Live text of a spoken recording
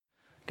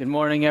Good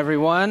morning,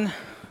 everyone.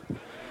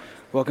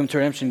 Welcome to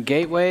Redemption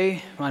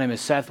Gateway. My name is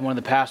Seth, I'm one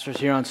of the pastors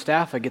here on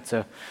staff. I get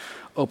to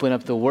open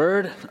up the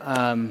Word.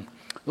 A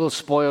little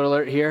spoiler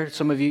alert here.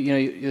 Some of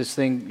you, this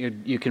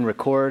thing, you can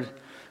record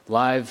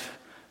live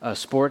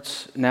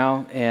sports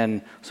now,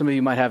 and some of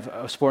you might have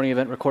a sporting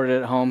event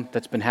recorded at home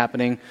that's been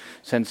happening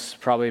since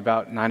probably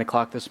about 9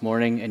 o'clock this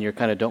morning, and you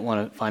kind of don't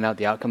want to find out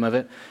the outcome of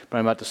it, but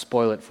I'm about to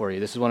spoil it for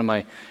you. This is one of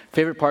my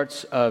favorite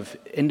parts of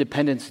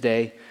Independence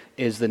Day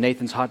is the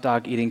Nathan's hot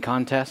dog eating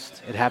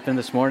contest. It happened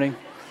this morning.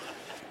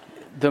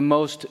 The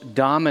most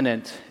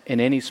dominant in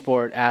any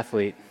sport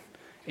athlete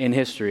in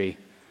history,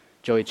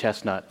 Joey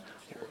Chestnut,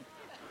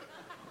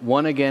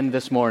 won again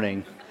this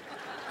morning.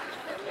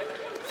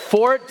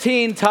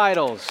 14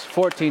 titles.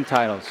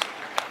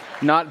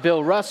 Not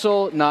Bill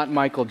Russell, not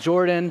Michael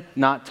Jordan,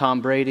 not Tom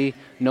Brady.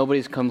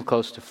 Nobody's come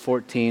close to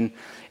 14.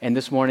 And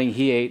this morning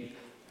he ate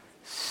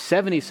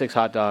 76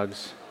 hot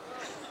dogs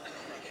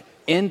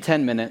in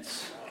 10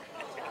 minutes.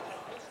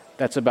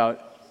 That's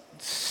about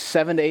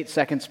 7 to 8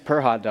 seconds per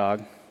hot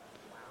dog.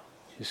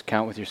 Just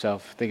count with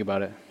yourself. Think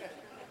about it.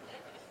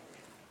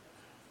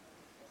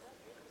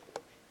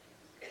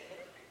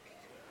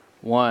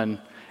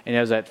 One, and he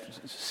does that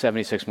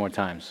 76 more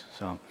times.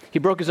 So he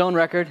broke his own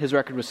record. His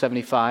record was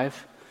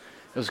 75.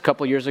 It was a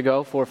couple years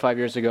ago, 4 or 5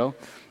 years ago.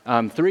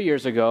 3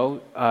 years ago,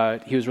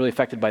 he was really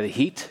affected by the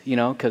heat,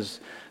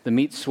 because the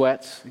meat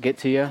sweats get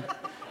to you,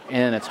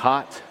 and it's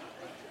hot.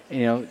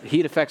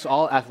 Heat affects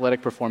all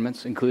athletic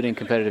performance, including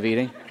competitive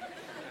eating.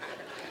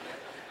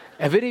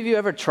 Have any of you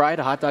ever tried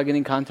a hot dog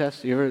eating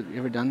contest? You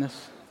ever done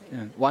this?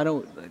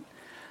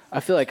 I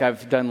feel like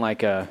I've done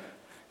like a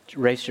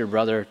race your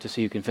brother to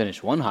see who can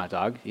finish one hot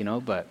dog,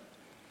 but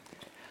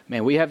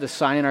man, we have this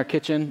sign in our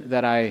kitchen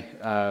that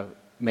I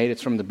made.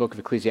 It's from the book of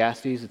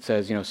Ecclesiastes. It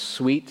says,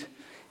 sweet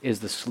is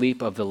the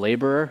sleep of the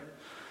laborer,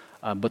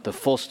 but the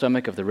full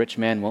stomach of the rich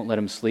man won't let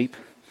him sleep.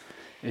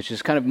 It's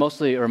just kind of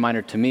mostly a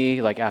reminder to me,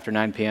 like after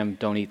 9 p.m.,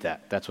 don't eat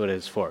that. That's what it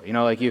is for.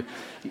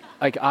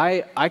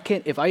 I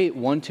can't, if I eat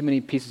one too many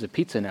pieces of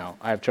pizza now,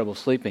 I have trouble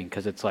sleeping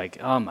because it's like,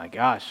 oh my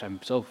gosh, I'm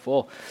so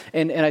full.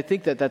 And I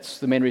think that's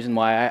the main reason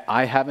why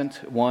I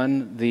haven't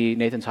won the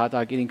Nathan's hot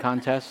dog eating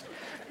contest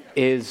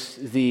is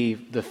the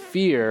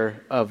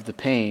fear of the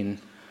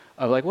pain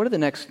of like, what are the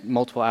next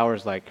multiple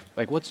hours like?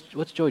 Like what's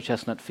Joey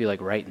Chestnut feel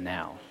like right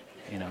now,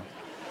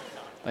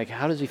 Like,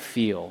 how does he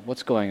feel?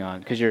 What's going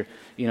on? Because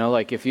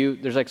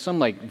there's like some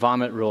like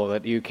vomit rule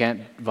that you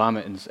can't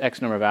vomit in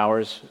X number of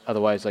hours,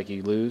 otherwise like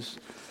you lose.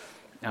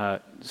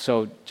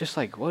 So just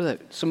like,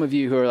 some of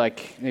you who are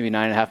like maybe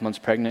 9.5 months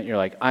pregnant, you're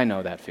like, I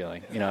know that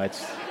feeling.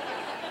 It's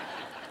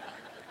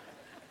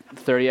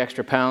 30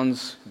 extra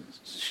pounds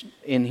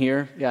in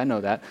here. Yeah, I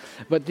know that.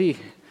 But the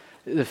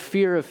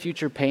fear of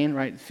future pain,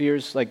 right?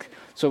 Fears like,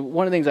 so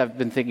one of the things I've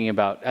been thinking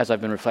about as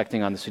I've been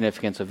reflecting on the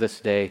significance of this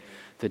day,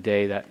 the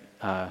day that,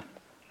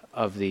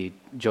 of the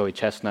Joey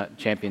Chestnut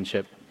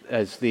Championship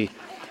is the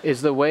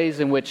ways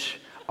in which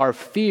our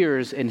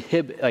fears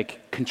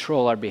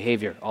control our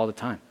behavior all the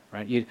time,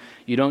 right? You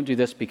don't do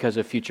this because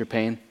of future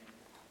pain,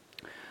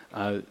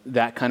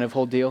 that kind of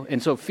whole deal.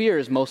 And so fear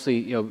is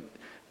mostly,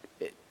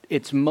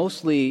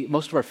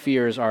 most of our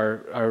fears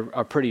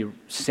are pretty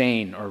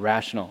sane or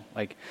rational.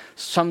 Like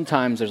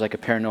sometimes there's like a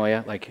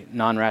paranoia, like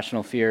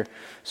non-rational fear.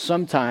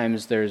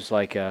 Sometimes there's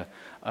like a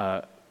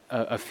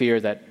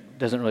fear that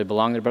doesn't really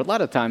belong there, but a lot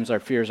of times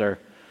our fears are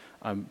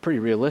pretty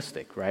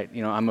realistic, right?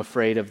 I'm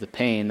afraid of the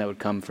pain that would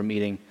come from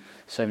eating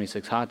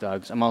 76 hot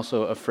dogs. I'm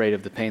also afraid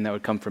of the pain that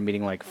would come from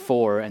eating like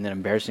 4 and then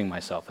embarrassing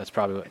myself. That's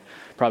probably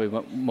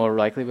what more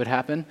likely would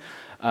happen.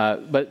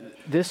 But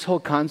this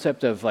whole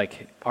concept of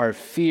like our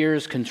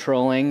fears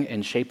controlling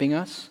and shaping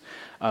us,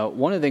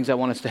 one of the things I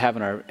want us to have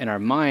in our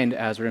mind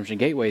as Redemption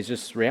Gateway is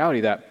just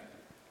reality that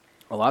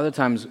a lot of the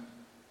times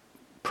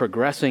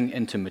progressing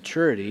into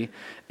maturity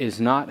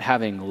is not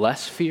having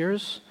less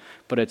fears,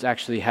 but it's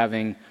actually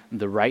having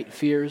the right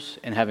fears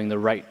and having the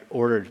right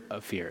order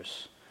of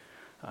fears.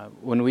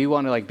 When we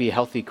want to be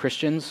healthy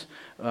Christians,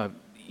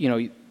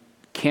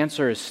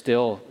 cancer is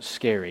still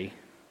scary.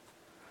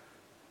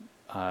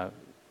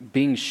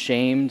 Being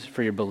shamed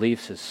for your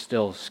beliefs is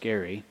still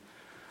scary.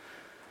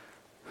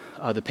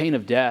 The pain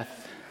of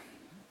death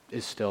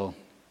is still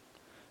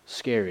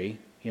scary.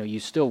 You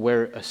still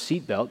wear a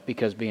seatbelt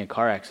because being a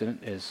car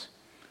accident is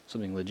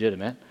something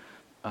legitimate.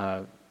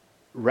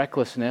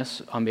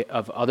 Recklessness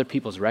of other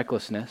people's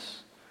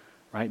recklessness,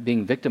 right?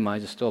 Being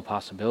victimized is still a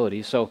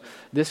possibility. So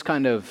this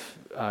kind of,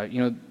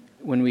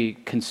 when we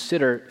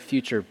consider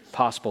future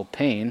possible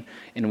pain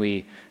and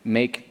we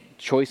make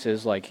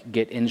choices like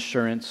get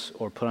insurance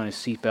or put on a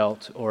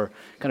seatbelt or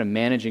kind of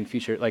managing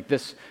future, like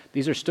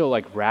these are still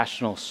like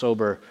rational,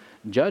 sober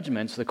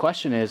judgments. The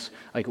question is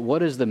like,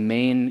 what is the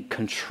main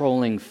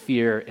controlling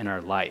fear in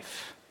our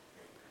life?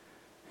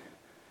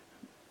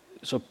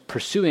 So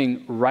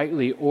pursuing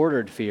rightly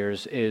ordered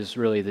fears is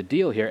really the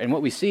deal here. And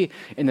what we see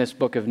in this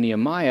book of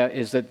Nehemiah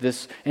is that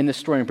in this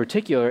story in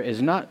particular,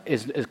 is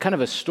kind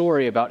of a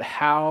story about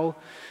how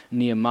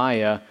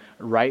Nehemiah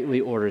rightly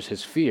orders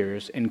his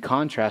fears in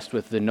contrast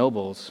with the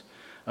nobles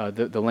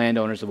the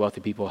landowners, the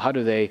wealthy people, how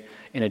do they,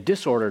 in a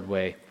disordered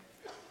way,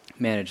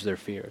 manage their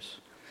fears?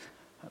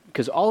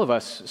 Because all of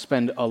us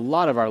spend a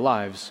lot of our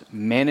lives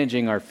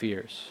managing our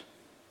fears.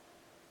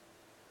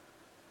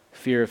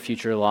 Fear of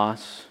future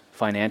loss,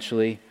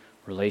 financially,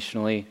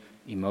 relationally,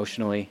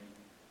 emotionally.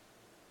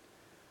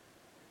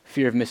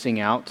 Fear of missing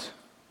out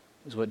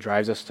is what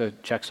drives us to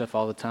check stuff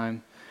all the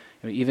time.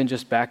 Even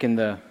just back in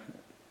the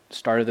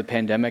start of the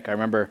pandemic, I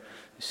remember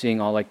seeing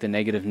all like the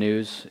negative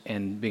news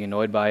and being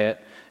annoyed by it,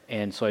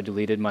 and so I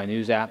deleted my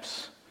news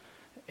apps,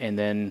 and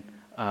then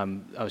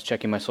I was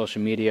checking my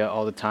social media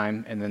all the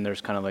time, and then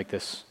there's kind of like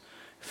this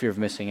fear of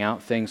missing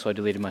out thing, so I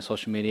deleted my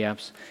social media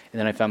apps, and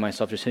then I found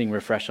myself just hitting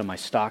refresh on my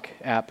stock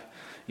app,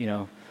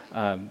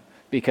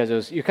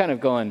 because you're kind of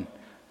going,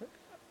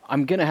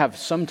 I'm going to have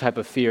some type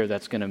of fear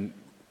that's going to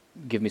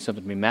give me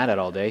something to be mad at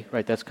all day,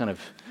 right? That's kind of,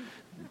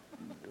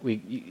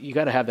 you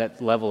got to have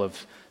that level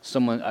of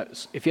someone,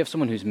 if you have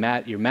someone who's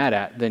you're mad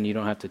at, then you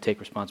don't have to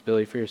take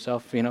responsibility for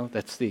yourself,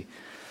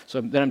 so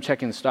then I'm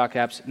checking the stock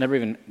apps. Never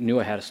even knew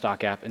I had a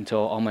stock app until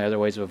all my other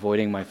ways of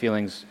avoiding my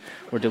feelings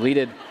were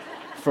deleted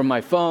from my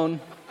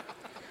phone.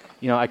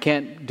 I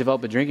can't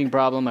develop a drinking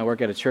problem. I work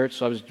at a church,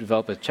 so I was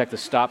develop a check the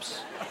stock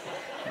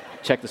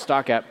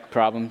app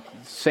problem.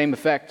 Same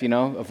effect,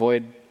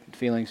 avoid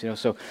feelings,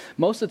 So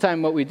most of the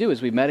time what we do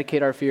is we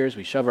medicate our fears,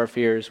 we shove our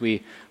fears,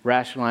 we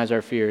rationalize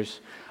our fears.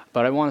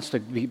 But I want us to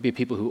be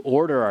people who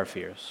order our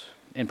fears.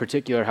 In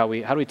particular, how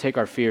do we take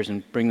our fears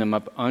and bring them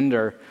up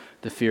under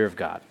the fear of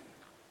God?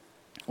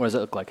 What does that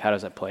look like? How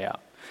does that play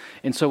out?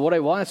 And so what I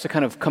want us to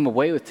kind of come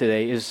away with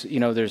today is,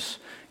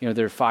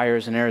 there are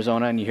fires in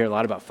Arizona, and you hear a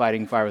lot about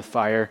fighting fire with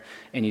fire,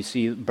 and you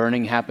see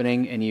burning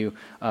happening, and you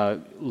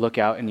look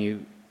out and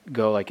you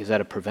go like, is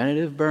that a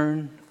preventative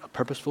burn, a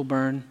purposeful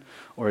burn,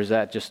 or is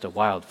that just a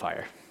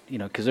wildfire?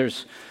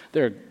 Because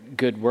there are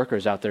good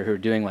workers out there who are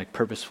doing like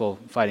purposeful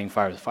fighting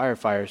fire with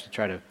firefighters to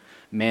try to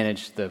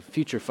manage the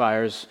future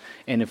fires.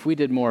 And if we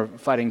did more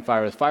fighting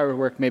fire with fire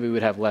work, maybe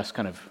we'd have less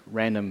kind of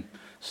random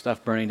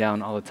stuff burning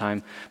down all the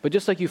time. But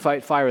just like you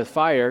fight fire with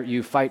fire,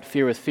 you fight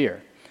fear with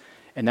fear.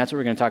 And that's what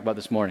we're going to talk about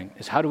this morning,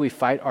 is how do we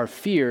fight our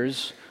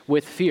fears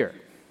with fear?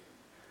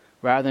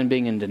 Rather than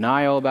being in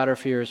denial about our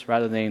fears,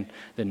 rather than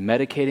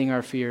medicating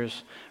our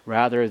fears,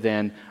 rather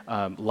than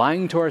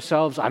lying to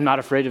ourselves, I'm not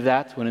afraid of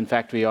that, when in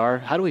fact we are.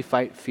 How do we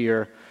fight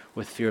fear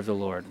with fear of the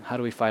Lord? How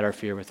do we fight our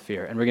fear with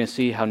fear? And we're going to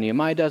see how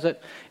Nehemiah does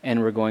it,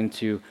 and we're going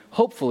to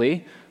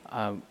hopefully,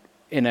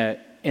 in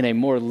a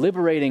more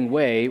liberating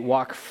way,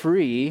 walk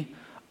free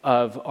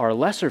of our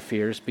lesser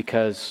fears,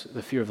 because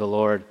the fear of the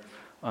Lord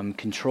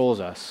controls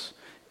us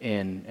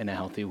in a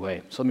healthy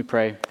way. So let me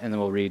pray, and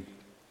then we'll read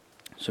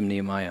some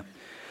Nehemiah.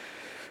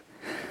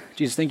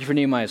 Jesus, thank you for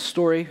Nehemiah's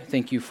story.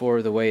 Thank you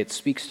for the way it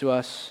speaks to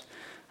us.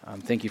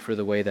 Thank you for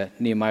the way that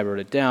Nehemiah wrote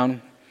it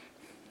down.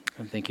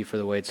 And thank you for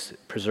the way it's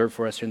preserved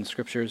for us here in the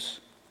Scriptures.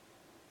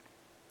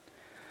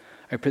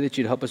 I pray that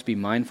you'd help us be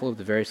mindful of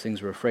the various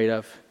things we're afraid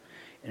of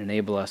and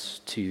enable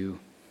us to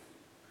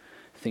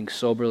think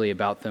soberly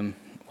about them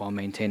while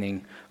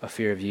maintaining a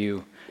fear of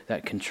you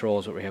that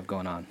controls what we have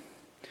going on.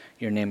 In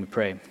your name we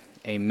pray.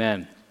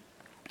 Amen.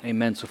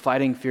 Amen. So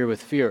fighting fear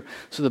with fear.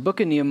 So the book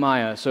of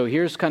Nehemiah, so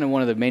here's kind of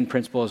one of the main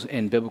principles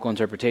in biblical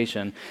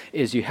interpretation,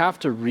 is you have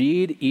to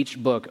read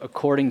each book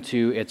according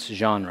to its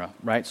genre,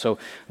 right? So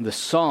the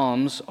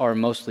Psalms are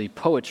mostly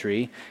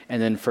poetry,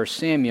 and then 1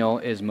 Samuel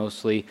is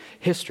mostly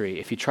history.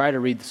 If you try to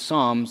read the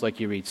Psalms like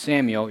you read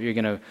Samuel, you're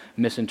going to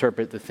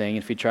misinterpret the thing.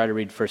 If you try to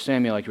read 1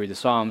 Samuel like you read the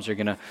Psalms, you're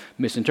going to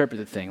misinterpret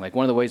the thing. Like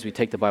one of the ways we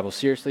take the Bible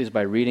seriously is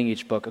by reading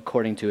each book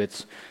according to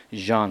its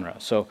genre.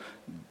 So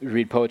you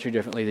read poetry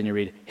differently than you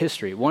read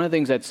history. One of the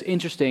things that's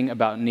interesting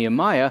about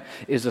Nehemiah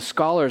is the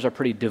scholars are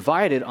pretty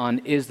divided on,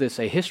 is this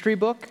a history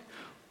book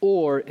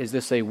or is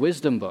this a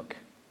wisdom book?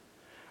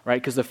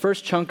 Right? Because the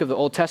first chunk of the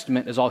Old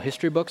Testament is all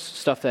history books,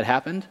 stuff that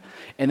happened.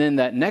 And then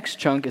that next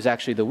chunk is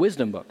actually the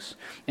wisdom books.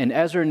 And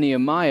Ezra and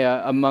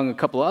Nehemiah, among a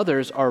couple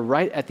others, are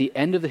right at the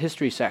end of the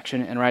history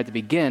section and right at the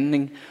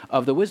beginning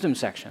of the wisdom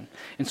section.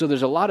 And so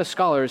there's a lot of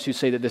scholars who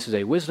say that this is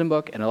a wisdom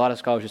book and a lot of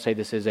scholars who say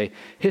this is a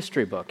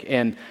history book.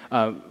 And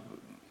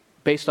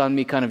based on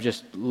me kind of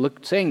just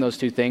saying those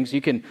two things, you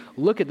can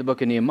look at the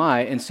book of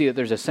Nehemiah and see that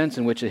there's a sense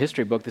in which a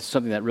history book, this is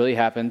something that really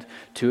happened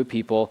to a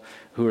people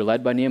who were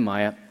led by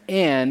Nehemiah,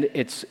 and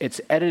it's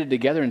edited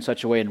together in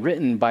such a way and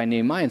written by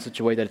Nehemiah in such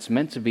a way that it's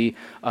meant to be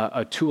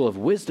a tool of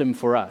wisdom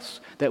for us,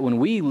 that when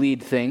we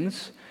lead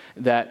things,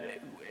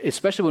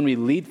 especially when we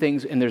lead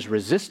things and there's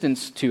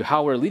resistance to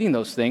how we're leading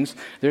those things,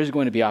 there's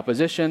going to be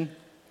opposition,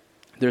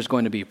 there's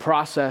going to be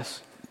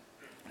process,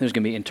 there's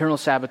going to be internal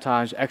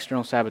sabotage,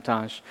 external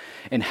sabotage.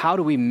 And how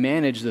do we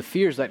manage the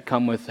fears that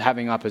come with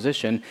having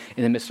opposition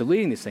in the midst of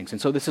leading these things?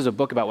 And so this is a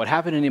book about what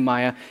happened in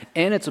Nehemiah,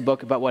 and it's a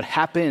book about what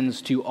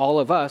happens to all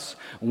of us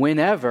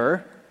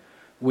whenever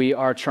we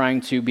are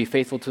trying to be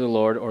faithful to the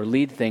Lord or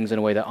lead things in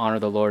a way that honor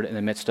the Lord in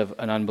the midst of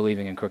an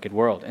unbelieving and crooked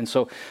world. And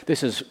so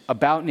this is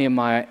about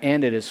Nehemiah,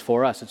 and it is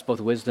for us. It's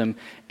both wisdom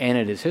and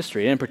it is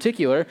history. And in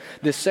particular,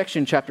 this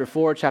section, chapter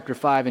 4, chapter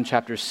 5, and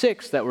chapter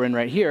 6 that we're in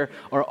right here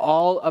are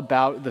all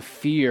about the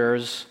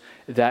fears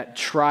that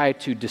try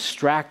to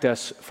distract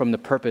us from the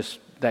purpose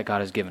that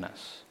God has given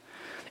us.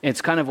 And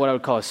it's kind of what I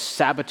would call a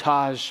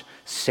sabotage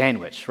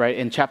sandwich, right?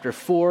 In chapter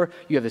 4,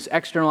 you have this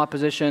external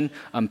opposition,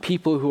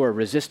 people who are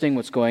resisting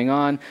what's going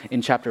on.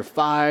 In chapter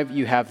 5,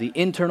 you have the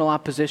internal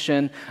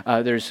opposition.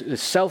 There's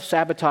this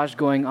self-sabotage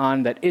going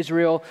on that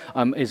Israel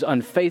is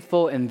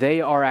unfaithful, and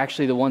they are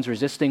actually the ones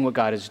resisting what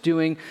God is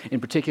doing.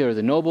 In particular,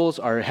 the nobles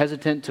are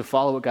hesitant to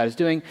follow what God is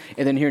doing.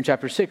 And then here in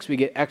chapter 6, we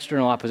get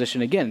external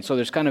opposition again. So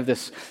there's kind of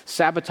this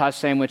sabotage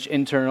sandwich,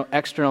 internal,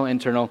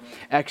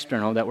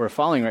 external that we're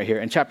following right here.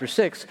 And chapter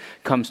 6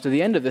 comes to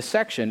the end of this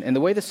section, and the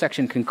way this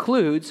section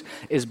concludes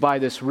is by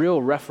this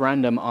real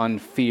referendum on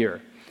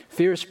fear.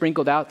 Fear is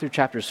sprinkled out through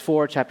chapters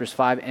 4, chapters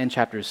 5, and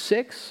chapter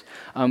 6,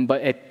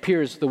 but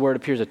the word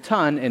appears a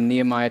ton in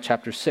Nehemiah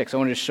chapter 6. I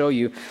wanted to show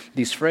you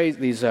these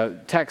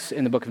texts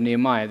in the book of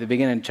Nehemiah. They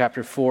begin in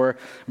chapter 4,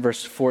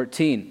 verse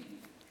 14.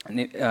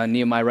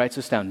 Nehemiah writes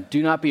this down.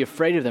 Do not be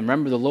afraid of them.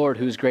 Remember the Lord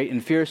who is great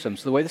and fearsome.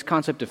 So the way this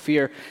concept of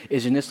fear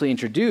is initially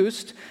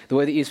introduced, the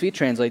way the ESV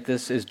translate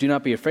this is do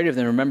not be afraid of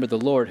them. Remember the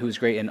Lord who is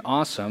great and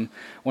awesome.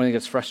 One thing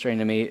that's frustrating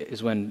to me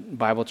is when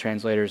Bible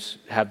translators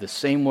have the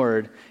same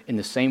word in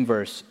the same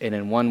verse, and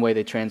in one way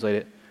they translate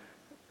it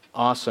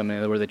awesome, and in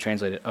the other way they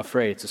translate it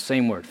afraid. It's the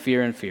same word,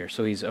 fear and fear.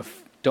 So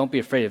don't be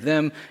afraid of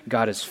them.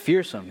 God is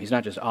fearsome. He's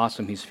not just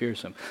awesome, he's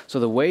fearsome. So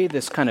the way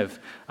this kind of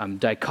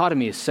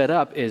dichotomy is set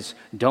up is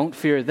don't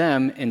fear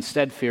them,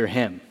 instead fear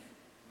him.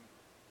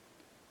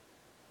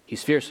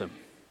 He's fearsome.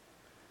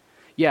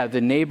 Yeah, the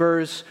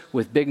neighbors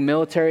with big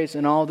militaries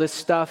and all this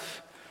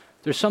stuff,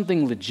 there's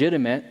something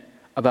legitimate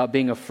about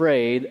being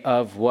afraid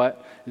of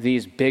what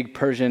these big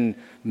Persian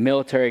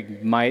military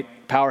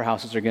might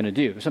powerhouses are going to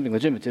do. There's something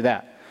legitimate to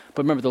that.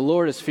 But remember, the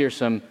Lord is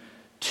fearsome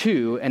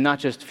too, and not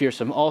just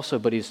fearsome also,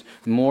 but he's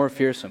more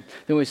fearsome.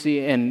 Then we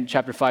see in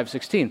chapter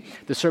 5:16,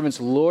 the servants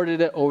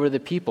lorded it over the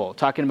people,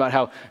 talking about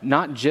how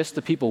not just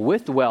the people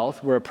with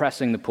wealth were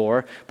oppressing the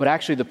poor, but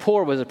actually the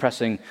poor was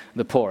oppressing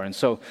the poor. And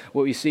so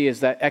what we see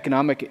is that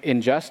economic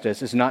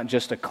injustice is not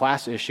just a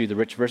class issue, the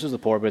rich versus the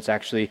poor, but it's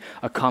actually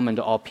a common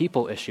to all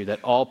people issue,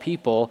 that all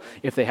people,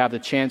 if they have the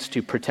chance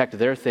to protect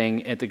their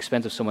thing at the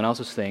expense of someone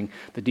else's thing,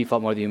 the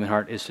default mode of the human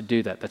heart is to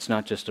do that. That's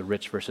not just a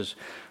rich versus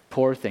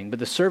poor thing. But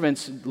the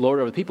servants lord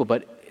over the people,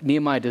 but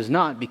Nehemiah does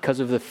not because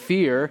of the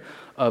fear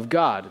of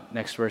God.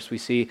 Next verse we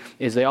see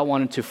is they all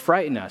wanted to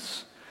frighten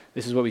us.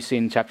 This is what we see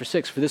in chapter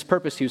 6. For this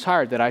purpose he was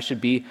hired, that I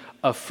should be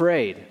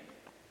afraid.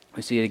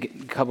 We see it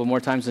a couple more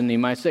times in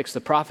Nehemiah 6.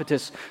 The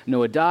prophetess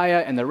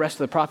Noadiah and the rest of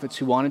the prophets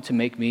who wanted to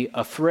make me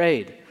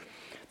afraid.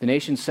 The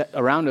nations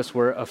around us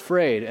were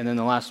afraid. And then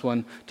the last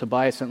one,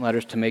 Tobiah sent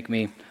letters to make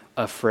me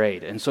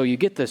afraid. And so you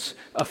get this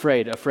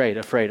afraid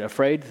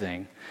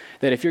thing.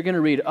 That if you're going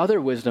to read other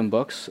wisdom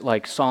books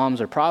like Psalms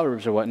or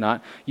Proverbs or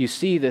whatnot, you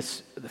see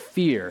this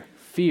fear.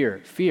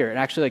 And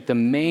actually, like the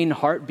main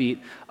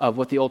heartbeat of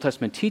what the Old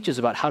Testament teaches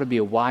about how to be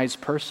a wise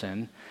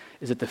person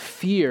is that the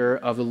fear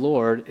of the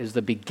Lord is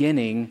the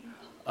beginning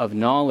of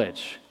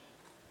knowledge.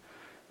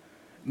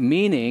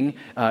 Meaning,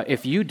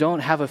 if you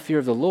don't have a fear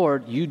of the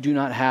Lord, you do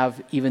not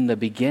have even the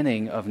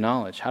beginning of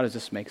knowledge. How does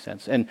this make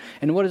sense? And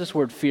what does this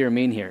word fear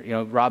mean here? You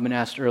know, Robin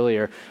asked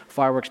earlier,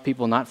 fireworks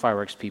people, not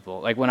fireworks people.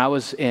 Like when I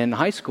was in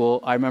high school,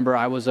 I remember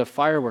I was a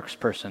fireworks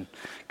person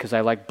because I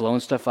liked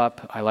blowing stuff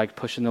up. I liked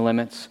pushing the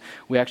limits.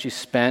 We actually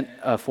spent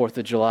 4th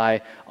of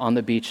July on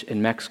the beach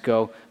in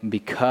Mexico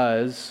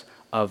because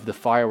of the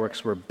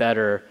fireworks were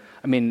better.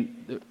 I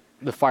mean,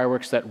 the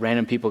fireworks that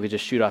random people could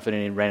just shoot off at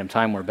any random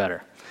time were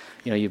better.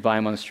 You know, you buy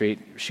them on the street,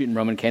 shooting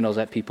Roman candles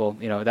at people.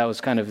 You know, that was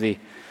kind of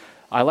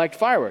I liked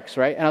fireworks,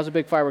 right? And I was a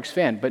big fireworks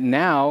fan. But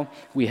now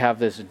we have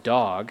this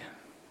dog,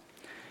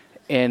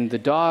 and the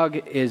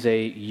dog is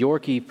a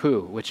Yorkie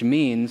poo, which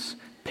means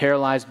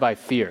paralyzed by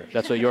fear.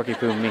 That's what Yorkie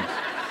poo means.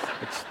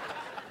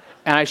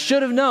 And I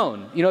should have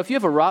known. You know, if you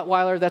have a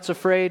Rottweiler that's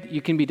afraid,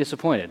 you can be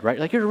disappointed, right?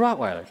 Like, you're a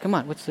Rottweiler. Come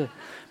on,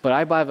 But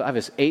I have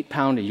this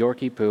 8-pound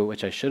Yorkie poo,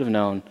 which I should have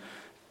known,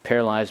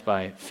 paralyzed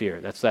by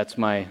fear. That's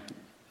my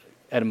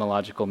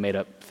etymological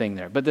made-up thing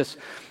there. But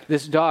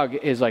this dog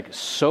is like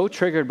so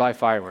triggered by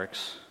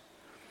fireworks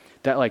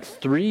that like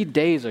 3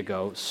 days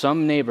ago,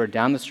 some neighbor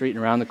down the street and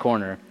around the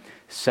corner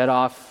set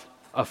off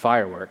a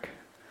firework.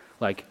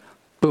 Like,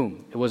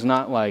 boom. It was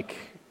not like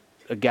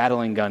a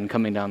Gatling gun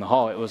coming down the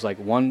hall. It was like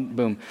one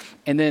boom.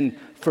 And then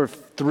for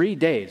 3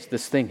 days,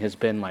 this thing has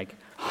been like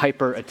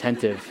hyper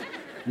attentive,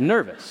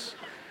 nervous.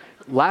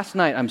 Last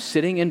night, I'm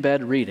sitting in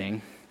bed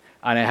reading,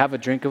 and I have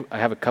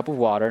a cup of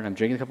water, and I'm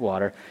drinking a cup of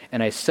water,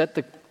 and I set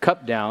the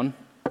cup down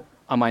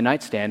on my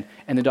nightstand,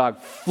 and the dog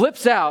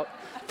flips out,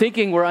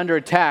 thinking we're under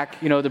attack.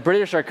 You know, the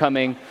British are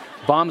coming,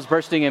 bombs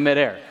bursting in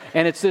midair.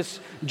 And it's this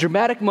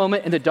dramatic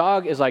moment, and the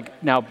dog is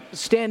like now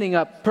standing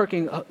up,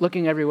 perking,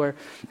 looking everywhere.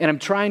 And I'm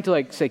trying to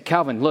like say,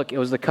 Calvin, look, it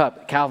was the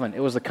cup. Calvin, it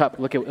was the cup.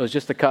 Look, it was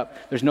just the cup.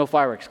 There's no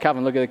fireworks.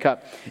 Calvin, look at the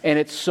cup. And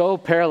it's so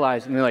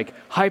paralyzed and like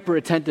hyper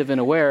attentive and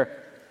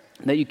aware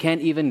that you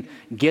can't even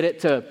get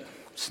it to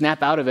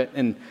snap out of it.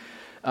 And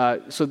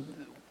so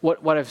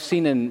what I've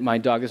seen in my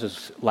dog, this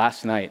was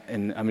last night,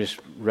 and I'm just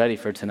ready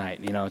for tonight.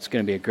 You know, it's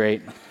going to be a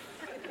great.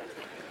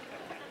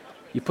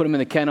 You put him in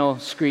the kennel,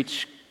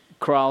 screech,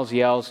 crawls,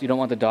 yells. You don't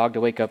want the dog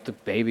to wake up the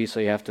baby, so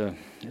you have to,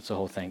 it's a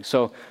whole thing.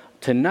 So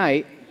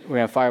tonight, we're going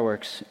to have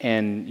fireworks,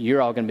 and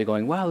you're all going to be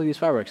going, wow, look at these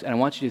fireworks. And I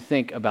want you to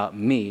think about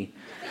me.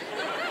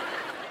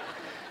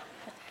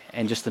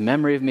 And just the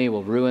memory of me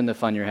will ruin the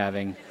fun you're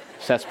having.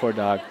 Seth's poor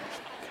dog.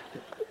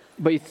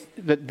 But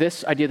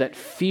this idea that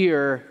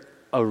fear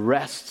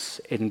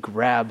arrests and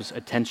grabs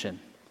attention.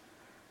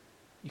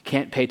 You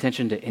can't pay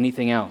attention to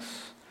anything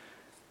else.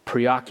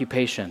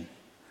 Preoccupation.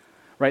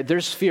 Right?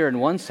 There's fear in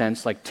one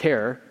sense, like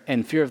terror,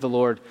 and fear of the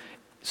Lord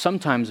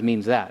sometimes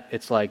means that.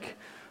 It's like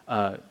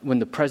when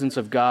the presence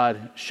of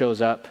God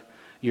shows up,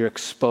 you're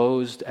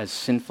exposed as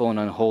sinful and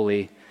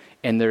unholy,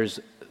 and there's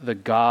the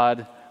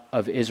God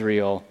of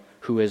Israel,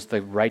 who is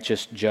the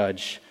righteous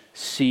judge,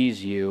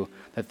 sees you,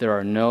 that there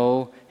are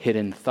no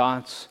hidden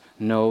thoughts,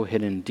 no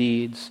hidden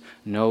deeds,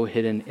 no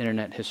hidden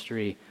internet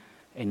history,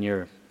 and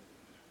you're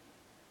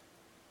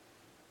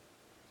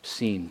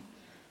seen.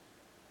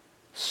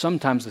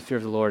 Sometimes the fear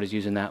of the Lord is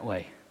used in that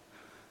way.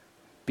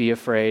 Be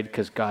afraid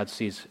because God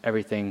sees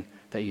everything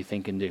that you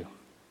think and do.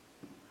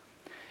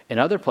 In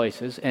other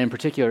places, and in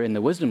particular in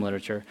the wisdom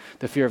literature,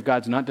 the fear of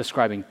God's not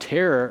describing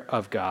terror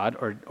of God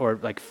or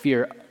like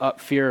fear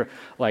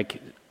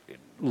like,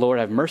 Lord,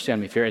 have mercy on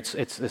me, fear. It's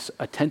this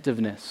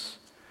attentiveness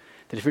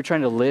that if you're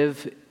trying to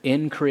live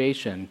in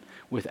creation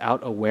without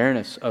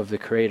awareness of the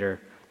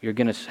Creator, you're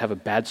going to have a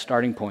bad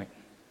starting point.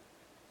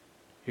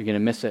 You're going to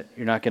miss it.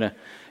 You're not going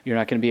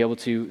to be able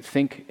to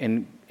think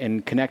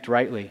and connect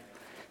rightly.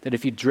 That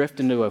if you drift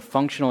into a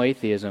functional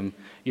atheism,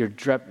 you're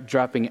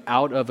dropping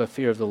out of a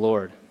fear of the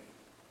Lord.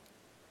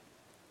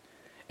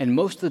 And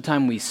most of the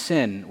time we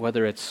sin,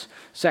 whether it's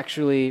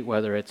sexually,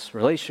 whether it's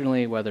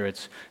relationally, whether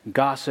it's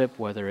gossip,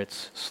 whether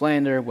it's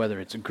slander, whether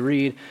it's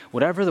greed,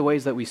 whatever the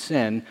ways that we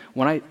sin,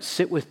 when I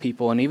sit with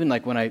people and even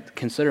like when I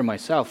consider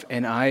myself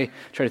and I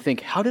try to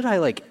think, how did I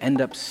like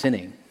end up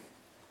sinning?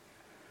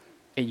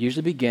 It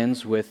usually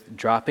begins with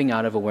dropping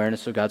out of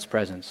awareness of God's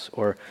presence,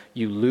 or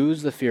you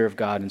lose the fear of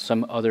God and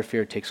some other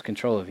fear takes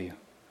control of you.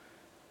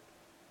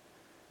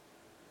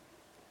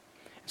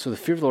 So the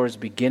fear of the Lord is the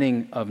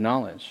beginning of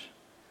knowledge.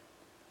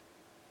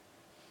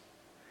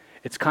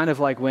 It's kind of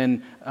like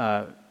when,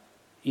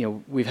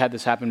 we've had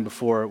this happen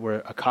before where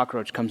a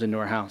cockroach comes into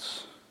our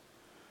house,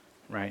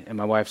 right? And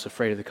my wife's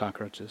afraid of the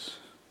cockroaches.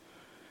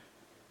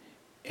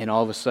 And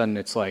all of a sudden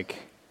it's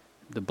like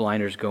the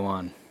blinders go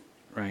on,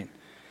 right?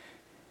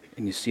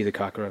 And you see the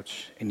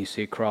cockroach and you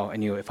see it crawl.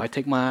 And if I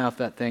take my eye off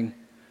that thing,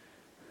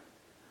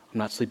 I'm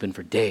not sleeping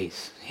for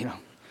days,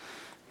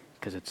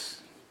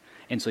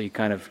 and so you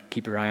kind of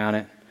keep your eye on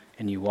it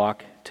and you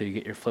walk till you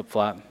get your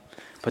flip-flop.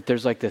 But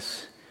there's like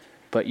this,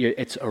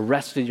 it's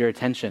arrested your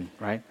attention,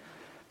 right?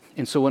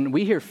 And so when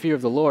we hear fear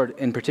of the Lord,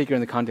 in particular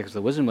in the context of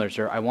the wisdom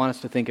literature, I want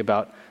us to think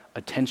about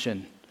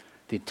attention,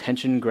 the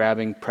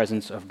attention-grabbing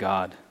presence of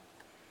God.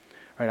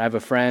 Right? I have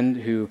a friend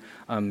who,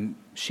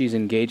 she's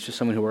engaged to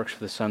someone who works for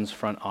the Suns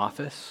front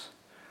office.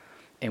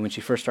 And when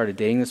she first started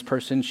dating this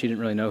person, she didn't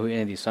really know who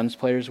any of these Suns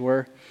players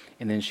were.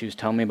 And then she was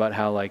telling me about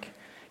how, I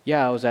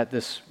was at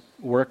this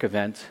work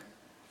event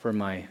for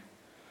my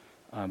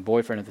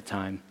boyfriend at the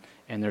time,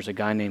 and there's a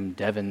guy named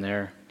Devin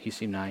there. He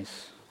seemed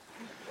nice.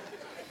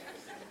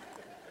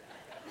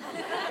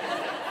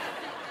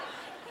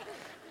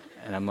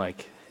 And I'm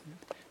like,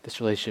 this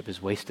relationship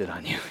is wasted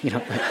on you,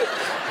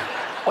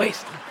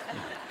 wasted.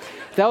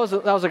 That was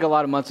like a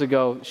lot of months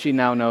ago. She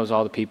now knows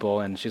all the people,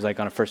 and she's like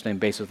on a first name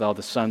basis with all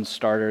the Suns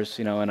starters,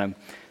 and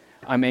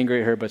I'm angry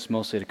at her, but it's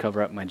mostly to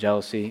cover up my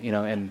jealousy,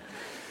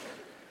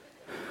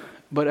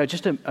 But I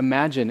just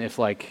imagine if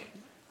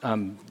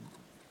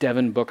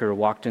Devin Booker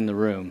walked in the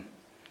room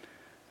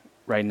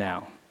right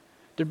now,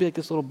 there'd be like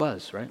this little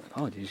buzz, right?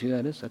 Oh, do you see who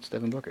that is? That's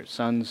Devin Booker,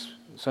 Suns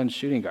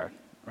shooting guard,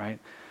 right?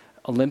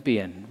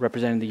 Olympian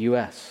representing the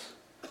U.S.,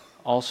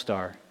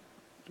 all-star,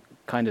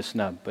 kind of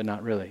snub, but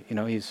not really.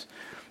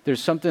 There's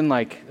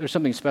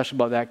something special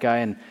about that guy,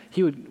 and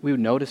we would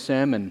notice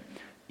him, and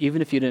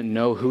even if you didn't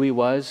know who he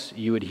was,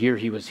 you would hear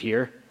he was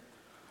here,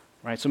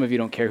 right? Some of you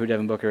don't care who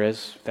Devin Booker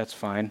is. That's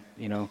fine.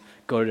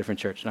 Go to a different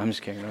church. No, I'm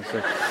just kidding.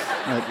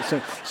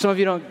 So some of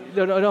you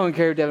don't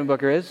care who Devin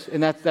Booker is,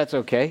 and that's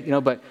okay.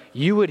 But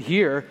you would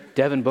hear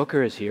Devin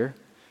Booker is here,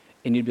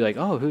 and you'd be like,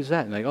 oh, who's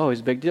that? And like, oh, he's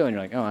a big deal. And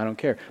you're like, oh, I don't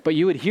care. But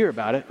you would hear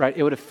about it, right?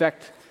 It would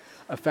affect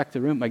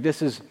the room.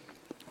 This is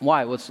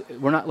why.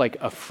 We're not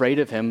afraid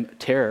of him,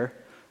 terror,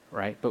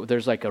 right? But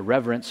there's a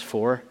reverence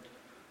for,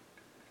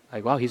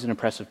 wow, he's an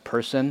impressive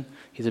person.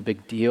 He's a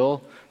big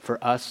deal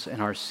for us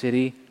and our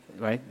city,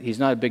 right? He's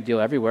not a big deal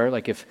everywhere.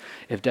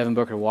 If Devin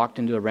Booker walked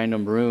into a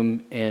random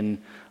room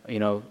in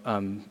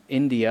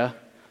India,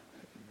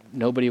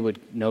 nobody would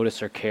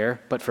notice or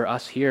care. But for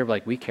us here,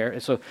 like, we care.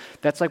 So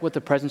that's like what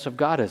the presence of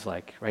God is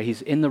like, right?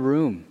 He's in the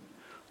room.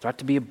 There ought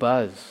to be a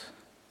buzz.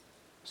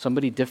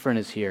 Somebody different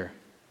is here.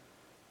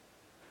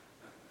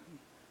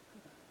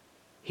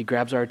 He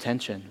grabs our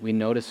attention. We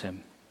notice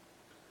him.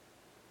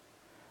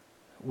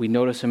 We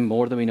notice him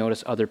more than we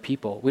notice other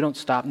people. We don't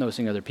stop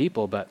noticing other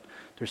people, but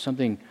there's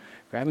something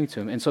grabbing to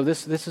him. And so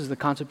this is the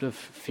concept of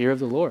fear of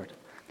the Lord,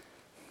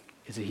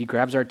 is that he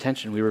grabs our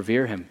attention. We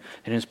revere him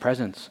in his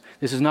presence.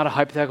 This is not a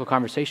hypothetical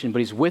conversation, but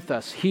he's with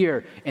us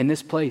here in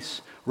this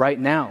place right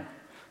now.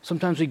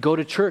 Sometimes we go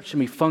to church and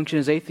we function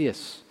as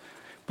atheists,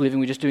 believing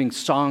we're just doing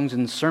songs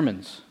and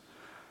sermons.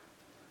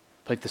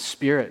 Like the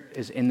Spirit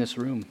is in this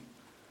room.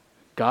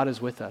 God is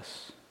with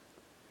us.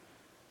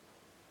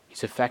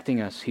 He's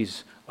affecting us.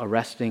 He's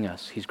arresting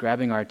us. He's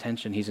grabbing our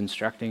attention. He's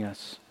instructing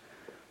us.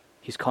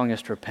 He's calling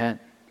us to repent.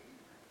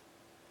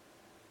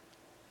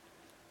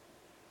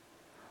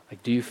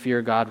 Like, do you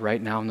fear God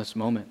right now in this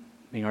moment?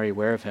 Being already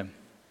aware of him.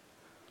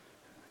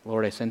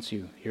 Lord, I sense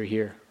you. You're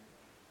here.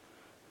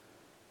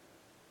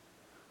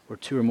 Where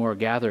two or more are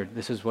gathered,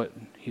 this is what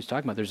he's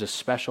talking about. There's a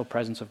special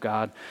presence of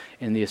God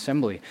in the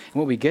assembly. And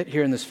what we get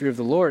here in this fear of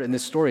the Lord, in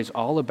this story, is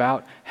all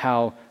about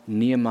how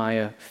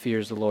Nehemiah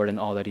fears the Lord in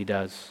all that he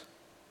does.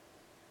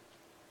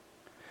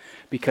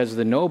 Because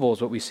the nobles,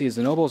 what we see is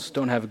the nobles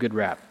don't have a good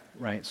rap,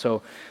 right?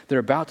 So they're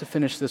about to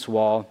finish this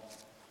wall.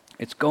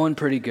 It's going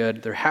pretty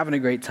good. They're having a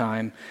great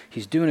time.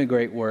 He's doing a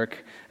great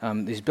work.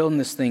 He's building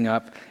this thing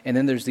up. And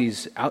then there's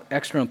these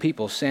external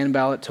people,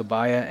 Sanballat,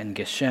 Tobiah, and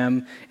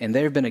Geshem, and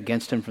they've been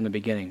against him from the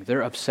beginning.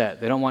 They're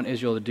upset. They don't want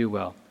Israel to do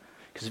well.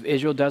 Because if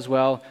Israel does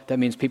well, that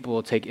means people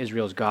will take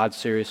Israel's God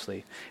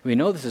seriously. And we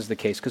know this is the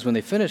case because when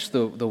they finished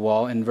the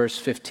wall, in verse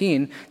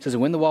 15, it says,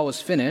 when the wall was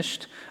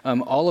finished,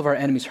 all of our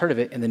enemies heard of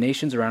it, and the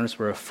nations around us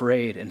were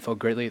afraid and felt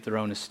greatly at their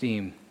own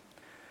esteem.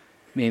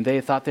 Meaning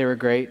they thought they were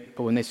great,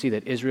 but when they see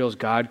that Israel's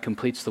God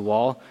completes the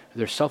wall,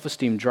 their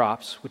self-esteem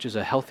drops, which is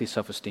a healthy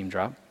self-esteem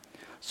drop.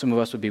 Some of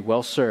us would be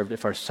well served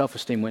if our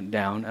self-esteem went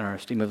down and our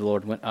esteem of the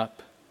Lord went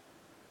up.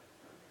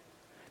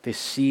 They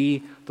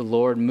see the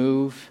Lord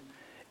move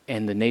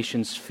and the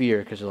nations fear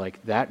because they're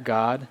like, that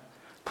God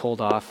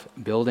pulled off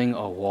building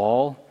a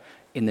wall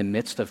in the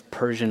midst of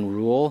Persian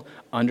rule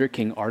under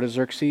King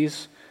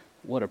Artaxerxes.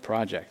 What a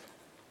project.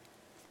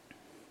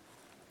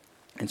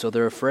 And so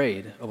they're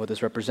afraid of what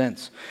this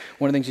represents.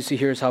 One of the things you see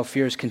here is how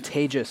fear is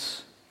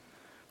contagious,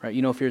 right?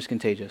 You know fear is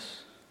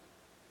contagious.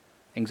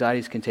 Anxiety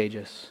is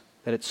contagious,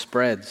 that it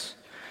spreads.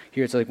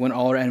 Here it's like when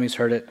all our enemies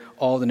heard it,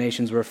 all the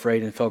nations were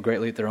afraid and fell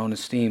greatly at their own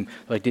esteem.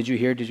 Like, did you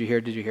hear, did you hear,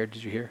 did you hear,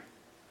 did you hear?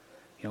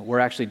 You know, we're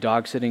actually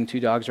dog sitting 2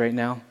 dogs right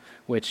now,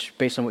 which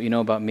based on what you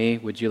know about me,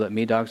 would you let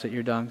me dog sit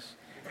your dogs?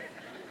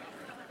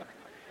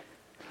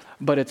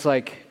 But it's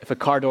like if a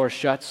car door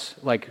shuts,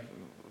 like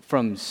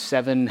from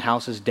 7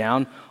 houses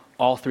down,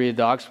 all 3 of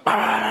the dogs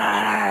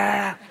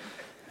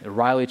they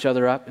rile each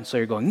other up, and so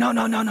you're going, no.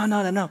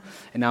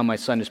 And now my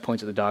son just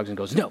points at the dogs and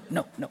goes, no.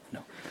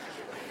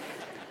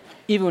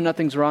 Even when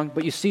nothing's wrong,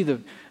 but you see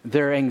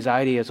their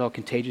anxiety is all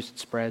contagious, it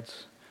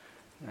spreads.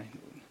 Right?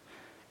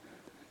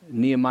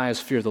 Nehemiah's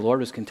fear of the Lord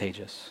was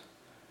contagious,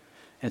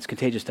 and it's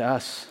contagious to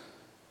us.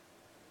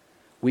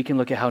 We can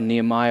look at how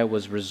Nehemiah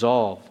was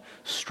resolved,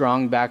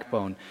 strong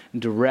backbone,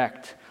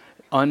 direct,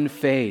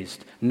 unfazed,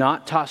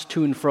 not tossed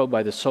to and fro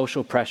by the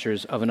social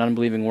pressures of an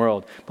unbelieving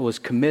world, but was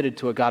committed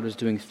to what God was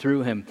doing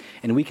through him.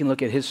 And we can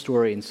look at his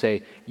story and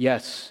say,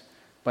 yes,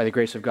 by the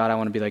grace of God, I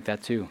want to be like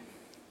that too.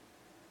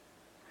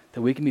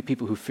 That we can be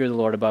people who fear the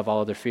Lord above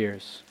all other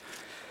fears.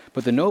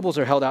 But the nobles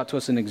are held out to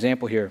us an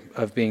example here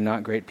of being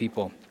not great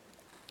people.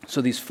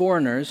 So these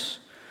foreigners,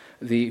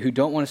 who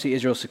don't want to see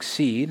Israel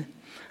succeed,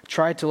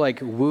 tried to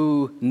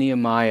woo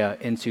Nehemiah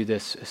into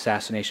this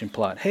assassination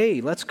plot. Hey,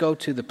 let's go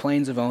to the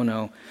plains of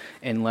Ono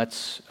and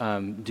let's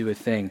do a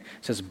thing.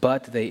 It says,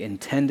 but they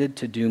intended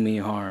to do me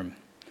harm.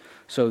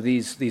 So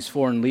these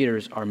foreign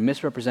leaders are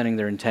misrepresenting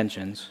their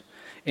intentions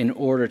in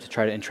order to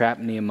try to entrap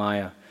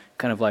Nehemiah,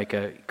 kind of like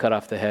a cut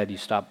off the head, you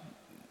stop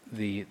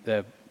the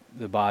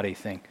body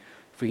thing.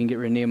 If we can get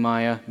rid of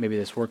Nehemiah, maybe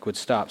this work would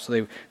stop.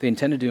 So they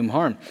intend to do him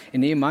harm.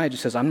 And Nehemiah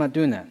just says, I'm not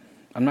doing that.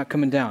 I'm not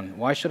coming down.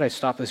 Why should I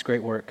stop this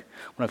great work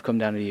when I've come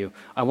down to you?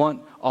 I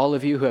want all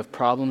of you who have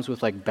problems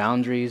with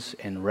boundaries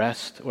and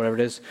rest, whatever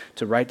it is,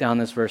 to write down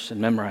this verse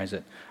and memorize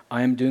it.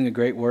 I am doing a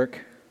great work.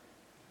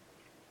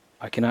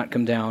 I cannot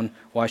come down.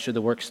 Why should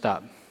the work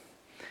stop?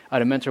 I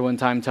had a mentor one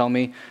time tell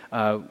me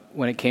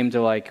when it came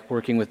to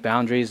working with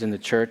boundaries in the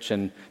church,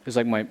 and it was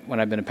when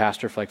I've been a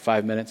pastor for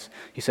 5 minutes,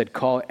 he said,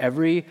 call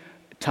every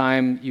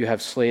time you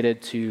have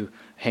slated to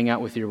hang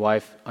out with your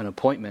wife an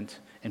appointment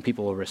and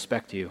people will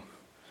respect you.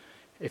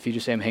 If you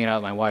just say, I'm hanging out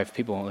with my wife,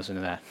 people won't listen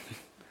to that. I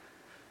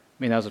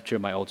mean, that was true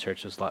of my old church.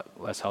 It was a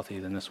lot less healthy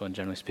than this one,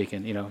 generally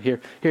speaking. Eugene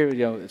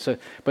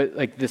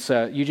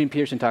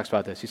Peterson talks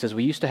about this. He says,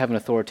 we used to have an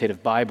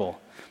authoritative Bible.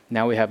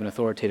 Now we have an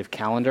authoritative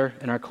calendar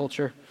in our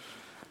culture.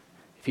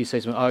 If you say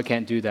something, I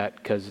can't do that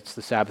because it's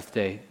the Sabbath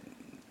day,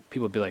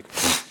 people would be like,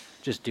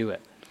 just do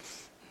it.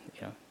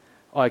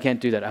 Oh, I can't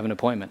do that. I have an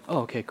appointment. Oh,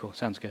 okay, cool.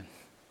 Sounds good.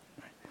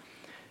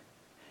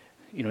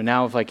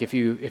 Now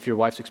if your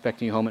wife's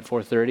expecting you home at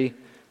 4:30,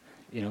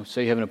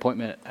 say you have an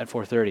appointment at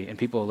 4:30 and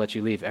people will let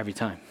you leave every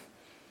time.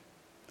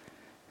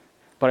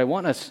 But I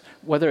want us,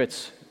 whether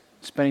it's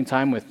spending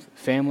time with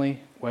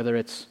family, whether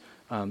it's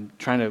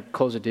trying to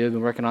close a deal you've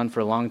been working on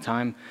for a long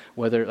time,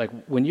 whether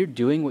when you're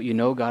doing what you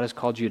know God has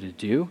called you to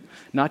do,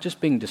 not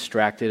just being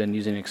distracted and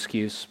using an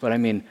excuse, but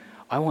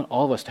I want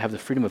all of us to have the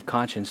freedom of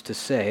conscience to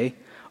say,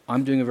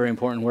 I'm doing a very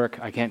important work,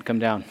 I can't come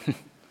down.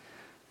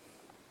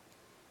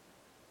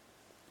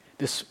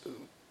 This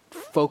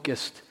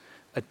focused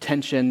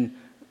attention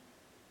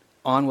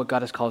on what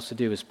God has called us to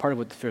do is part of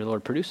what the fear of the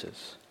Lord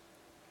produces.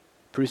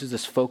 It produces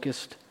this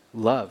focused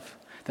love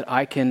that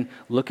I can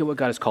look at what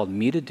God has called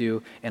me to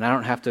do, and I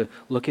don't have to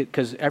look at,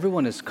 because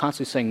everyone is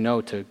constantly saying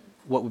no to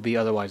what would be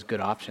otherwise good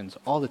options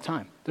all the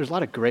time. There's a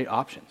lot of great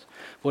options.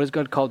 What has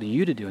God called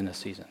you to do in this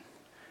season?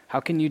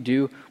 How can you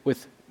do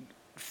with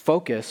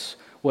focus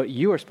what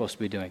you are supposed to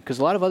be doing? Because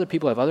a lot of other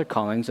people have other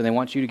callings, and they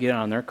want you to get in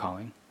on their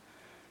calling,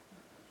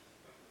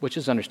 which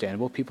is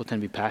understandable. People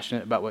tend to be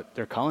passionate about what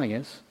their calling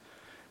is,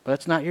 but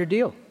that's not your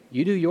deal.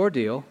 You do your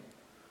deal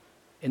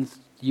and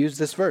use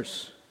this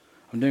verse.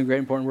 I'm doing great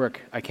important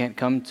work. I can't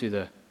come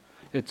to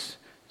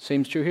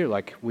seems true here.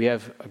 We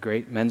have a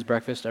great men's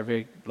breakfast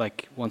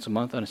once a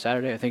month on a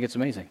Saturday. I think it's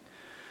amazing.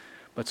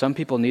 But some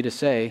people need to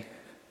say,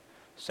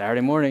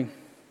 Saturday morning,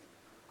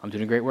 I'm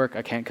doing great work.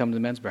 I can't come to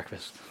the men's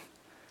breakfast.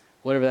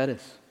 Whatever that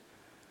is.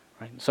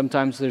 Right?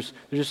 Sometimes there's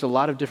just a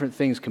lot of different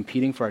things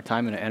competing for our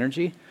time and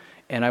energy.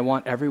 And I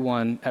want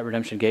everyone at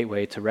Redemption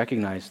Gateway to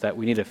recognize that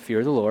we need to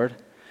fear the Lord,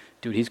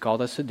 do what he's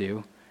called us to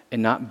do,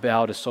 and not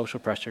bow to social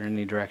pressure in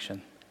any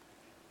direction.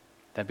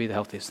 That'd be the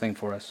healthiest thing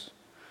for us.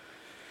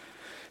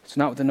 It's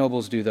not what the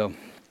nobles do, though.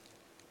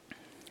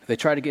 They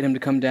try to get him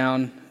to come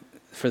down.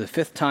 For the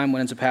 5th time, what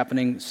ends up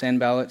happening,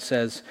 Sanballat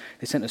says,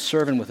 they sent a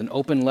servant with an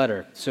open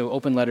letter. So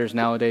open letters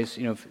nowadays,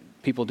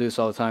 people do this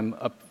all the time,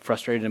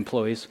 frustrated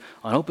employees,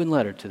 an open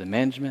letter to the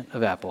management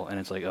of Apple. And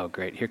it's like, oh,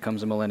 great, here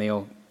comes a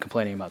millennial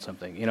complaining about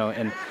something,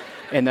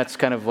 and that's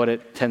kind of what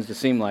it tends to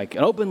seem like.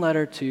 An open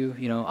letter to,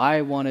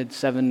 I wanted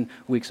 7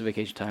 weeks of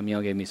vacation time,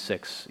 gave me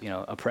 6,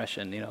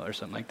 oppression, or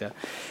something like that.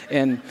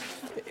 And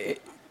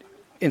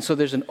so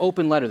there's an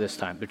open letter this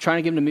time. They're trying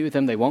to get him to meet with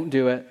them. They won't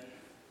do it.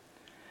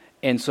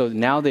 And so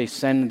now they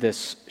send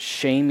this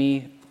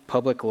shamey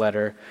public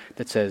letter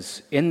that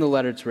says, in the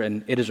letter it's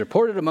written, it is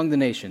reported among the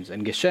nations,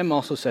 and Geshem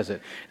also says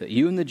it, that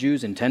you and the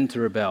Jews intend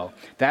to rebel.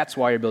 That's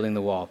why you're building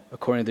the wall,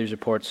 according to these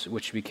reports,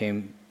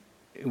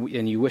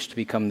 and you wish to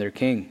become their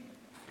king.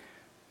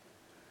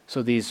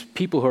 So these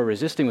people who are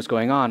resisting what's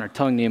going on are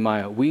telling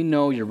Nehemiah, we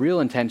know your real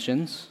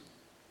intentions,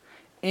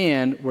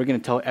 and we're going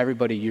to tell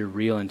everybody your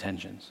real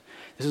intentions.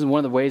 This is one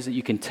of the ways that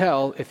you can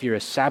tell if you're a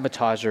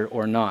sabotager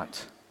or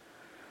not,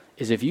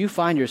 is if you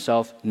find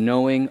yourself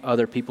knowing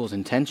other people's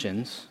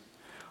intentions,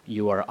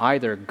 you are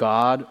either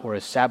God or a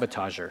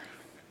sabotager.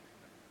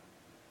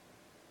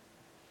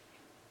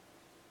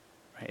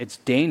 It's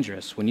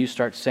dangerous when you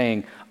start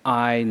saying,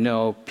 I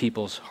know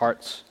people's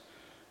hearts.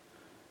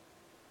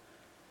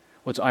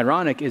 What's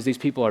ironic is these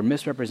people are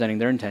misrepresenting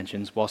their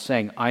intentions while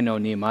saying, I know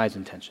Nehemiah's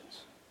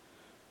intentions.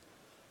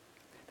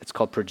 It's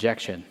called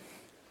projection,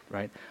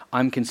 right?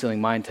 I'm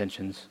concealing my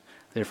intentions,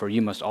 therefore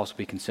you must also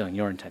be concealing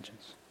your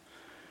intentions.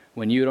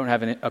 When you don't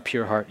have a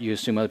pure heart, you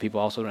assume other people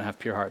also don't have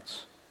pure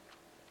hearts.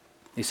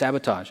 They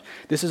sabotage.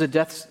 This is a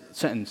death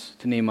sentence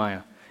to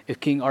Nehemiah. If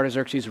King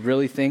Artaxerxes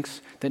really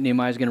thinks that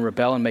Nehemiah is going to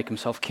rebel and make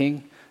himself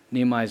king,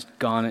 Nehemiah's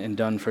gone and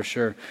done for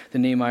sure.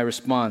 Then Nehemiah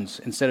responds,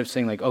 instead of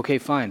saying okay,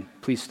 fine,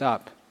 please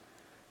stop.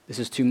 This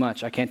is too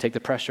much. I can't take the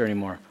pressure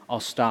anymore. I'll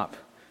stop.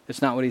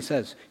 That's not what he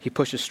says. He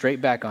pushes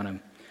straight back on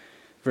him.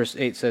 Verse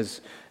 8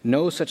 says,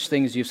 no such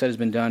things you've said has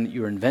been done.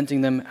 You are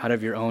inventing them out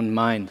of your own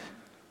mind.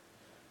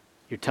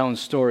 You're telling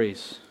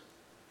stories.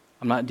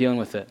 I'm not dealing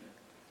with it.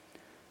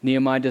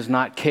 Nehemiah does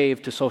not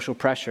cave to social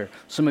pressure.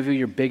 Some of you,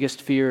 your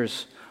biggest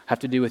fears have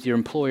to do with your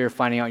employer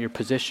finding out your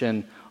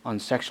position on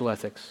sexual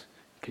ethics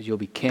because you'll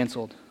be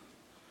canceled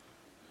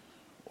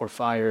or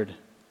fired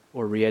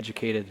or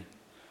re-educated.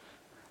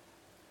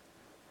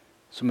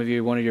 Some of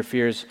you, one of your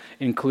fears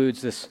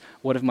includes this,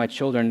 what if my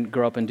children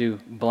grow up and do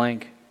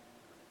blank?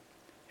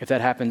 If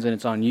that happens, then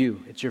it's on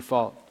you. It's your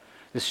fault.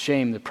 This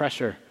shame, the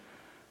pressure.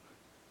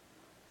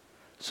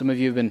 Some of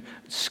you have been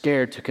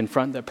scared to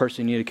confront that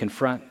person you need to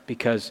confront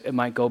because it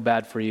might go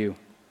bad for you.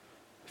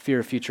 Fear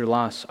of future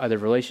loss, either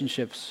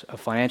relationships, a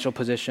financial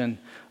position,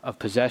 of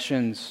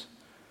possessions.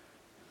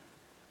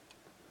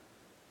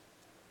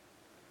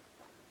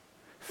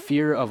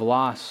 Fear of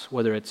loss,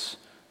 whether it's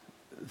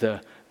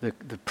the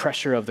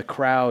pressure of the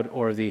crowd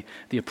or the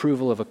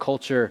approval of a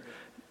culture,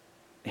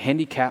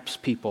 handicaps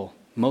people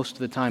most of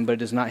the time, but it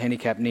does not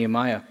handicap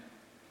Nehemiah.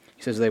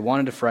 He says they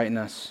wanted to frighten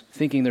us,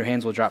 thinking their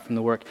hands will drop from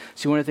the work.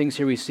 See, one of the things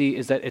here we see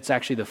is that it's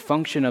actually the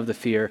function of the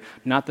fear,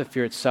 not the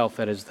fear itself,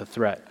 that is the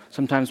threat.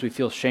 Sometimes we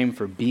feel shame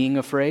for being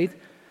afraid,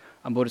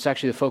 But it's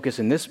actually the focus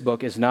in this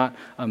book is not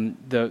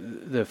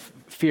the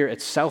fear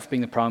itself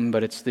being the problem,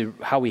 but it's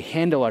how we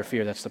handle our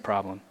fear that's the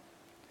problem.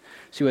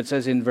 See what it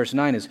says in verse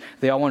 9 is,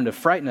 they all wanted to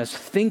frighten us,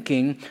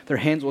 thinking their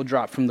hands will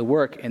drop from the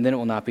work and then it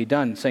will not be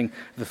done. Saying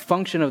the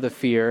function of the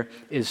fear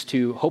is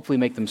to hopefully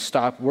make them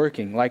stop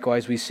working.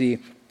 Likewise, we see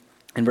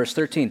in verse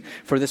 13,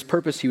 for this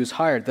purpose he was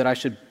hired, that I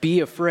should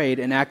be afraid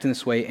and act in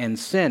this way and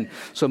sin.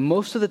 So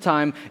most of the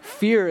time,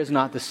 fear is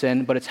not the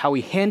sin, but it's how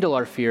we handle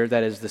our fear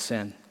that is the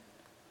sin.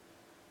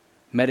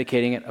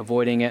 Medicating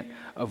it,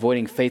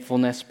 avoiding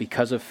faithfulness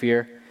because of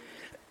fear.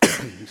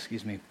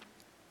 Excuse me.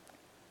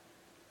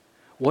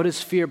 What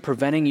is fear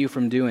preventing you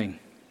from doing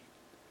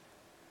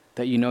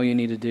that you know you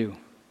need to do?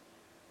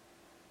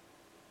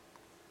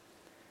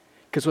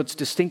 Because what's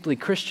distinctly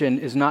Christian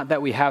is not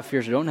that we have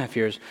fears or don't have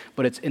fears,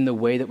 but it's in the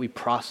way that we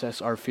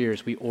process our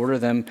fears. We order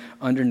them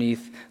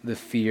underneath the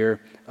fear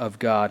of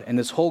God. And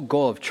this whole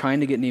goal of trying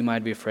to get Nehemiah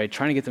to be afraid,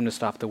 trying to get them to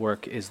stop the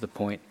work is the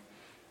point.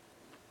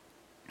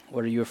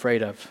 What are you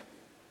afraid of?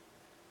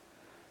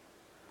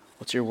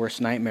 What's your worst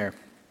nightmare?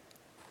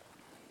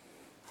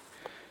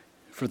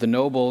 For the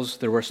nobles,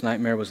 their worst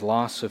nightmare was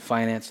loss of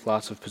finance,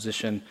 loss of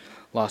position,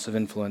 loss of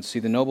influence. See,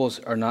 the nobles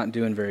are not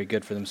doing very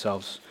good for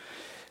themselves.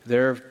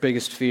 Their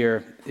biggest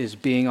fear is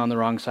being on the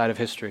wrong side of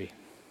history.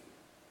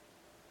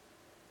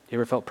 You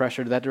ever felt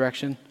pressure to that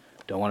direction?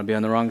 Don't want to be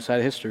on the wrong side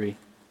of history.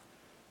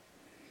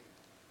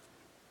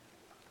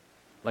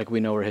 Like we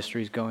know where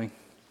history's going.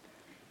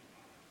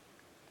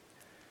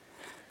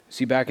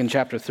 See, back in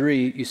chapter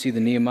 3, you see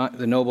the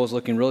nobles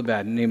looking really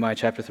bad. In Nehemiah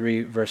chapter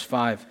 3, verse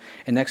 5.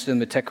 And next to them,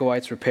 the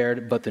Tekoites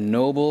repaired, but the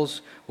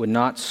nobles would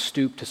not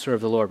stoop to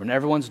serve the Lord. When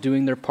everyone's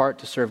doing their part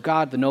to serve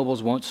God, the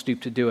nobles won't stoop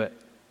to do it.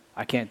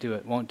 I can't do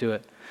it, won't do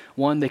it.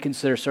 One, they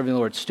consider serving the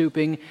Lord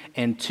stooping,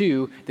 and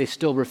two, they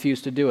still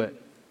refuse to do it.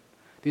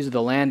 These are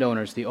the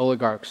landowners, the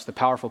oligarchs, the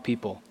powerful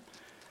people.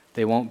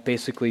 They won't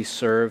basically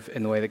serve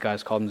in the way that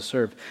God's called them to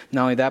serve.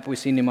 Not only that, but we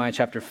see in Nehemiah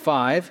chapter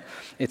 5,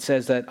 it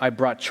says that I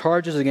brought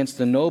charges against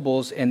the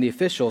nobles and the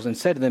officials and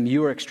said to them,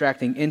 you are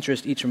extracting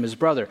interest each from his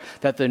brother.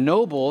 That the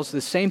nobles, the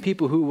same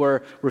people who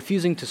were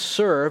refusing to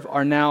serve,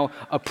 are now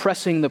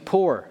oppressing the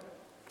poor.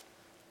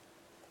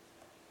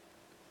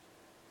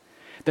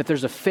 That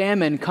there's a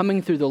famine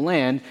coming through the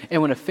land,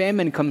 and when a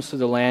famine comes through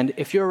the land,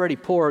 if you're already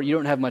poor, you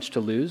don't have much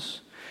to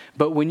lose.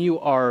 But when you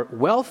are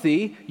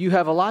wealthy, you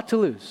have a lot to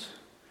lose.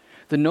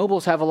 The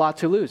nobles have a lot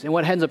to lose. And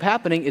what ends up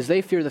happening is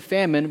they fear the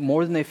famine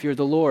more than they fear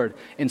the Lord.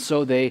 And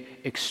so they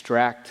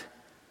extract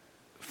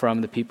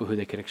from the people who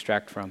they could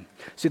extract from.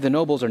 See, the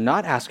nobles are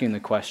not asking the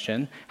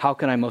question, how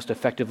can I most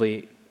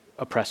effectively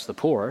oppress the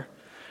poor?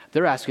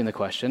 They're asking the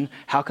question,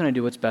 how can I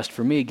do what's best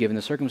for me given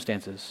the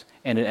circumstances?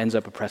 And it ends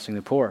up oppressing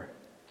the poor.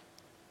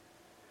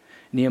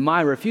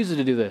 Nehemiah refuses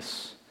to do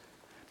this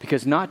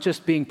because not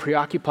just being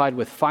preoccupied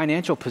with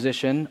financial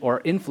position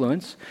or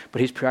influence, but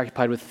he's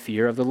preoccupied with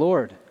fear of the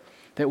Lord.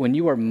 That when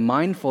you are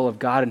mindful of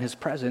God and his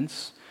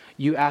presence,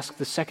 you ask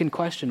the second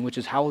question, which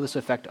is, how will this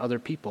affect other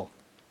people?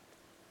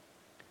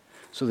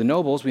 So the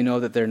nobles, we know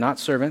that they're not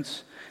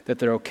servants, that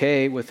they're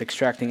okay with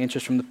extracting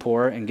interest from the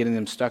poor and getting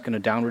them stuck in a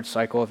downward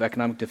cycle of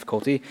economic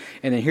difficulty.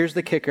 And then here's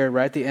the kicker,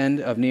 right at the end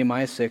of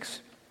Nehemiah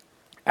 6.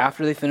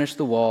 After they finished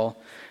the wall,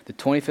 the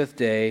 25th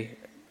day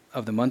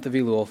of the month of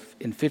Elul,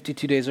 in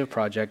 52 days of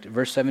project,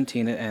 verse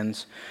 17, it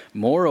ends,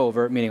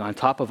 moreover, meaning on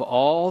top of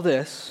all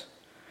this,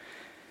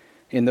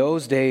 in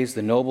those days,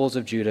 the nobles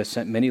of Judah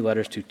sent many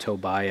letters to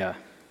Tobiah,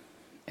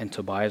 and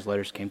Tobiah's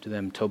letters came to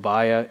them.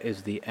 Tobiah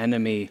is the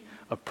enemy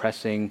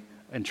oppressing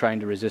and trying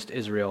to resist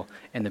Israel,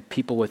 and the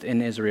people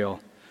within Israel.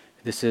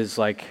 This is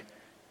like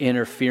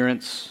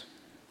interference,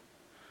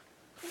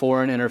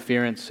 foreign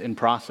interference in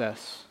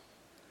process.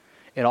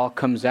 It all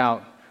comes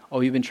out.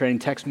 Oh, you've been trading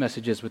text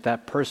messages with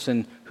that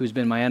person who's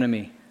been my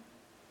enemy.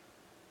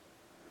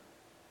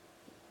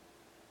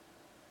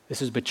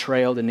 This is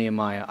betrayal to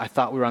Nehemiah. I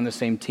thought we were on the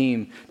same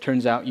team.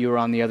 Turns out you were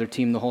on the other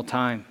team the whole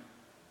time.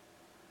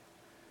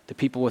 The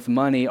people with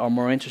money are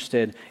more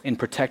interested in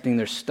protecting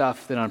their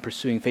stuff than on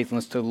pursuing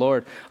faithfulness to the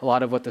Lord. A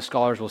lot of what the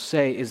scholars will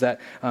say is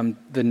that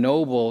the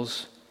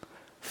nobles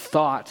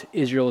thought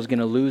Israel was going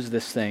to lose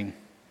this thing.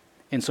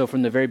 And so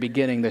from the very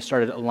beginning, they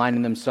started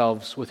aligning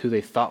themselves with who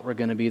they thought were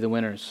going to be the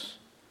winners.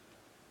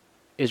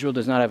 Israel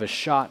does not have a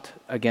shot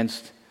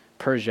against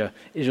Persia.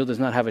 Israel does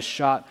not have a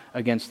shot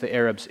against the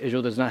Arabs.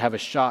 Israel does not have a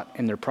shot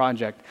in their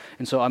project.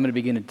 And so I'm going to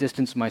begin to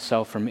distance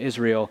myself from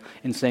Israel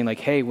in saying like,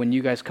 hey, when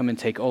you guys come and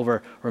take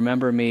over,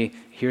 remember me.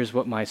 Here's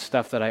what my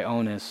stuff that I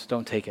own is.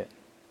 Don't take it.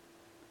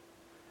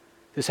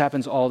 This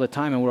happens all the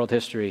time in world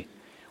history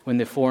when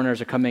the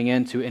foreigners are coming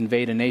in to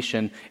invade a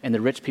nation and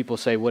the rich people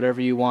say, whatever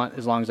you want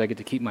as long as I get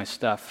to keep my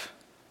stuff.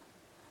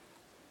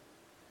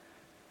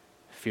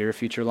 Fear of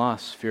future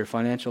loss, fear of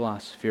financial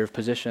loss, fear of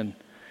position.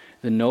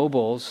 The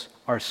nobles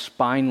are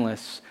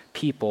spineless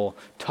people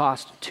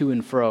tossed to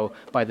and fro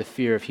by the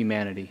fear of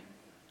humanity.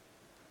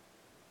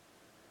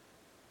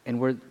 And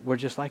we're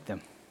just like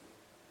them.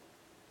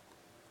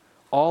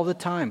 All the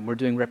time we're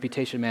doing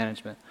reputation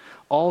management.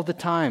 All the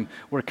time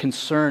we're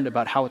concerned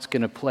about how it's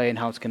going to play and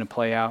how it's going to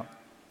play out.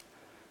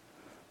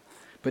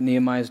 But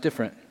Nehemiah is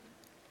different.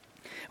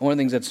 And one of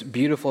the things that's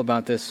beautiful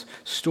about this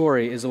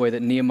story is the way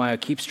that Nehemiah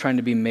keeps trying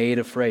to be made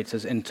afraid. It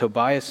says, and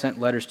Tobiah sent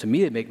letters to me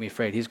to make me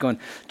afraid. He's going,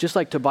 just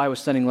like Tobiah was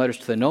sending letters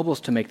to the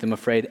nobles to make them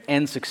afraid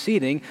and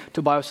succeeding,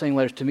 Tobiah was sending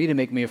letters to me to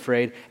make me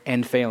afraid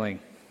and failing.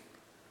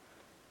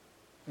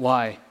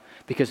 Why?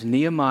 Because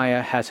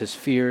Nehemiah has his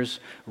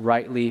fears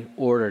rightly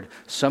ordered.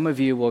 Some of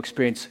you will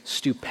experience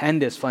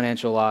stupendous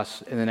financial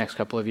loss in the next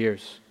couple of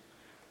years.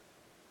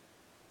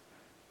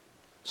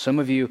 Some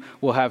of you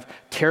will have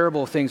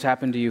terrible things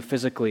happen to you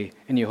physically,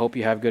 and you hope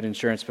you have good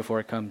insurance before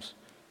it comes.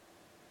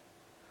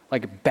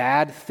 Like,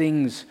 bad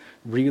things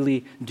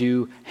really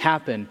do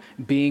happen.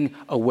 Being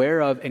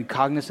aware of and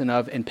cognizant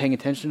of and paying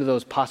attention to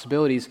those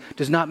possibilities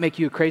does not make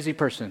you a crazy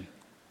person.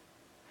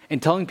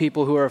 And telling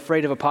people who are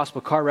afraid of a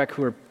possible car wreck,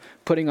 who are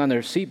putting on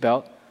their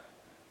seatbelt,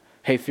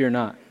 hey, fear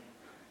not,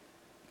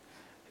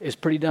 is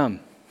pretty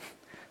dumb.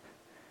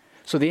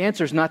 So the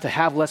answer is not to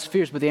have less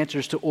fears, but the answer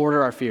is to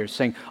order our fears,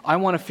 saying, I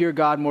want to fear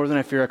God more than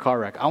I fear a car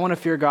wreck. I want to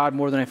fear God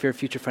more than I fear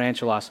future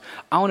financial loss.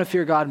 I want to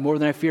fear God more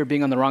than I fear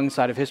being on the wrong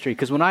side of history.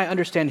 Because when I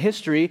understand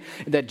history,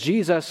 that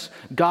Jesus,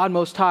 God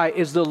Most High,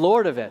 is the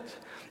Lord of it.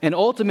 And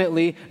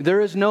ultimately,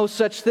 there is no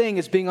such thing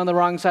as being on the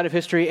wrong side of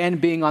history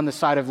and being on the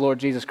side of Lord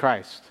Jesus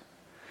Christ.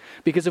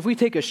 Because if we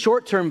take a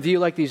short-term view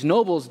like these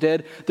nobles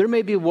did, there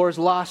may be wars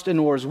lost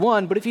and wars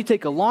won. But if you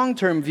take a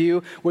long-term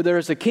view where there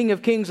is the King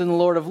of Kings and the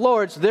Lord of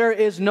Lords, there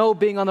is no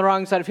being on the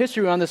wrong side of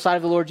history. We're on the side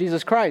of the Lord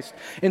Jesus Christ.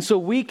 And so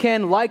we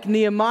can, like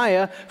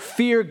Nehemiah,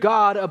 fear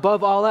God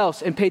above all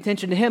else and pay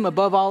attention to Him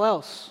above all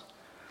else.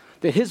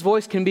 That His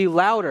voice can be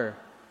louder.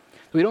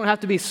 We don't have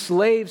to be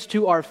slaves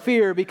to our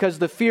fear, because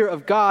the fear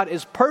of God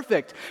is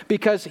perfect,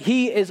 because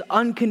He is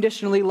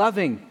unconditionally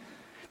loving.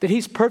 That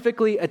He's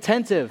perfectly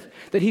attentive,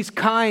 that He's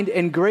kind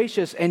and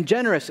gracious and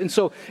generous. And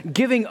so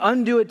giving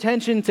undue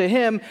attention to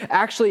Him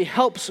actually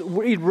helps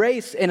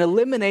erase and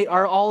eliminate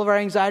all of our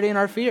anxiety and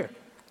our fear.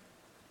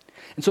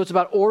 And so it's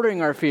about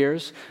ordering our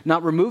fears,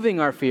 not removing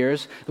our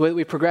fears, the way that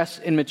we progress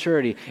in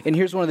maturity. And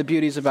here's one of the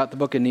beauties about the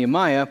book of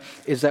Nehemiah,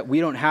 is that we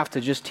don't have to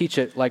just teach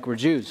it like we're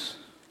Jews.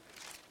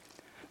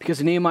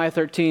 Because in Nehemiah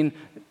 13,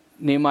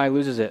 Nehemiah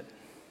loses it.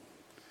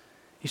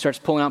 He starts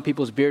pulling out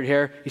people's beard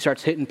hair. He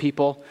starts hitting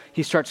people.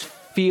 He starts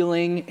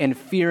feeling and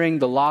fearing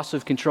the loss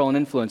of control and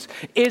influence.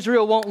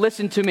 Israel won't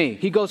listen to me.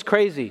 He goes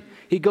crazy.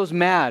 He goes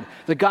mad.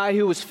 The guy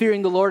who was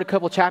fearing the Lord a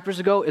couple chapters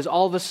ago is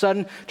all of a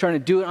sudden trying to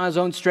do it on his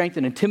own strength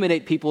and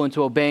intimidate people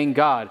into obeying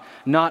God.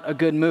 Not a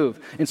good move.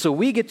 And so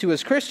we get to,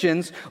 as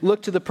Christians,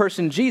 look to the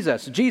person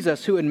Jesus.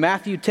 Jesus, who in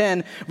Matthew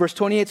 10, verse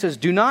 28 says,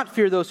 do not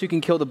fear those who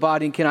can kill the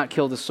body and cannot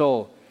kill the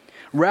soul.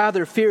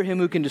 Rather, fear Him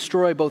who can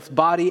destroy both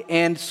body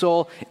and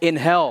soul in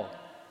hell.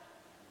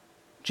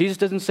 Jesus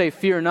doesn't say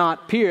fear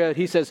not, period.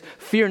 He says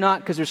fear not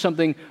because there's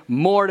something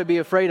more to be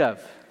afraid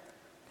of.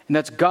 And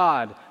that's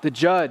God, the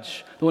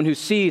judge, the one who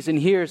sees and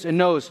hears and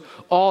knows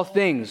all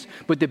things.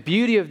 But the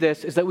beauty of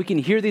this is that we can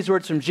hear these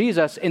words from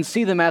Jesus and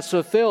see them as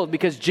fulfilled,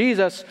 because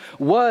Jesus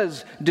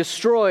was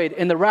destroyed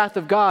in the wrath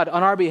of God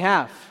on our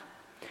behalf.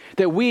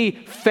 That we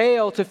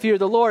fail to fear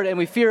the Lord and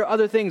we fear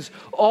other things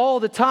all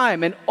the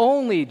time. And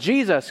only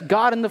Jesus,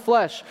 God in the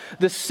flesh,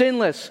 the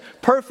sinless,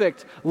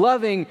 perfect,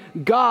 loving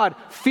God,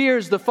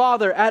 fears the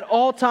Father at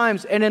all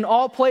times and in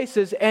all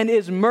places and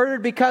is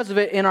murdered because of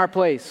it in our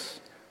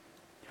place.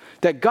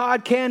 That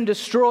God can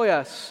destroy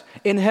us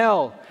in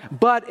hell,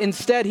 but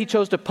instead He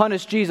chose to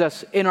punish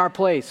Jesus in our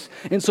place.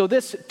 And so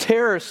this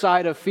terror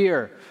side of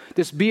fear,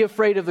 this be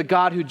afraid of the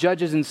God who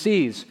judges and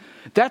sees,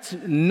 that's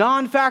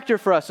non-factor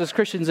for us as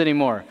Christians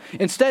anymore.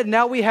 Instead,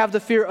 now we have the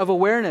fear of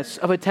awareness,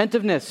 of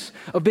attentiveness,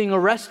 of being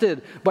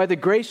arrested by the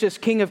gracious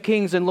King of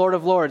Kings and Lord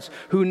of Lords,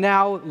 who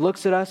now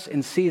looks at us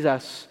and sees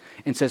us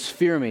and says,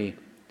 fear me.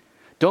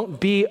 Don't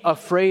be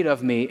afraid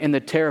of me in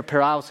the terror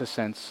paralysis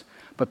sense,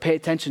 but pay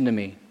attention to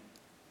me.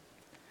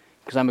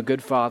 Because I'm a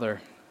good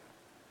father,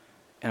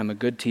 and I'm a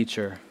good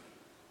teacher,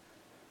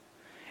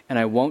 and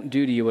I won't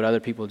do to you what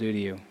other people do to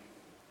you.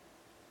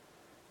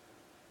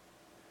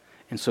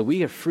 And so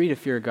we are free to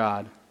fear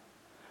God,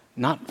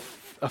 not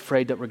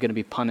afraid that we're going to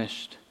be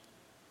punished,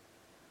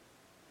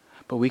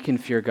 but we can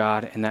fear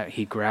God in that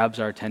He grabs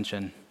our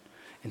attention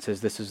and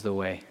says, this is the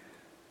way.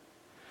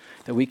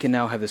 That we can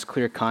now have this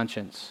clear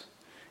conscience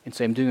and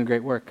say, I'm doing a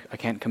great work. I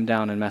can't come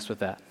down and mess with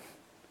that.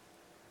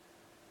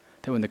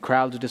 That when the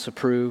crowds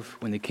disapprove,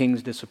 when the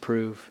kings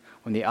disapprove,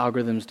 when the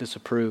algorithms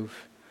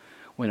disapprove,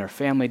 when our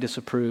family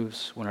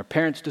disapproves, when our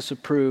parents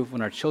disapprove,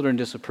 when our children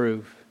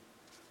disapprove,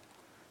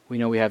 we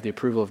know we have the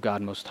approval of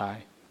God Most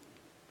High.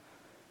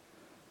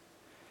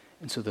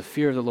 And so the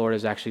fear of the Lord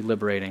is actually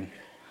liberating,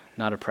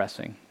 not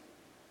oppressing.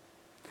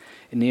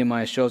 And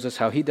Nehemiah shows us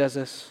how he does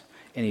this,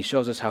 and he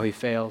shows us how he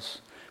fails,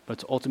 but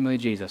it's ultimately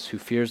Jesus who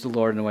fears the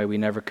Lord in a way we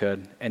never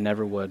could and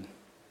never would.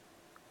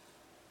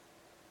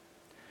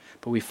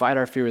 But we fight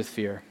our fear with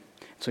fear.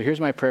 So here's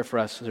my prayer for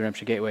us as a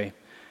Redemption Gateway,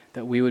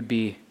 that we would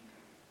be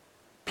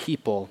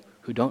people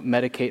who don't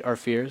medicate our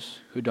fears,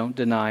 who don't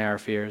deny our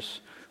fears,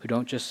 who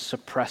don't just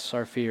suppress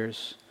our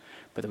fears,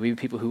 but that we be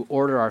people who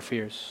order our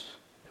fears,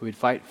 who would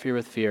fight fear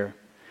with fear,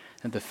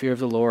 that the fear of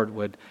the Lord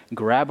would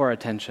grab our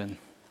attention,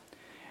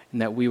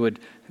 and that we would,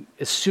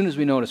 as soon as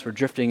we notice we're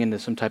drifting into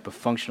some type of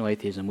functional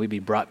atheism, we'd be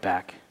brought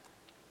back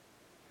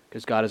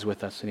because God is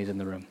with us and he's in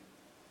the room.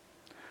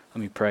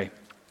 Let me pray.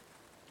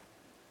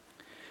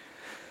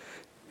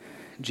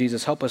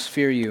 Jesus, help us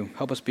fear you.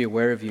 Help us be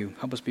aware of you.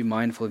 Help us be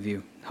mindful of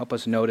you. Help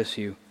us notice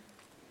you.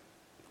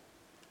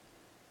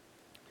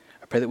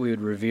 I pray that we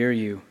would revere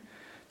you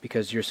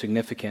because you're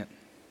significant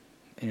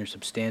and you're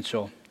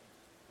substantial.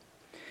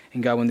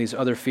 And God, when these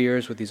other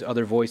fears, with these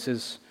other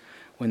voices,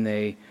 when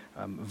they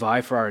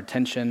vie for our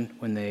attention,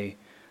 when they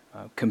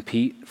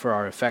compete for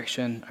our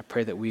affection, I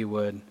pray that we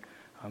would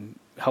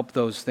help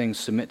those things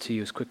submit to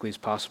you as quickly as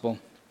possible.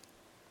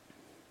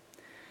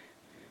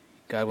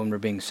 God, when we're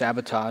being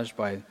sabotaged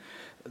by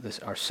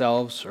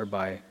ourselves or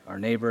by our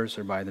neighbors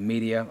or by the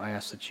media, I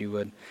ask that you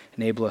would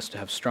enable us to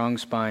have strong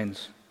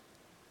spines,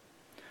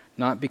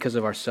 not because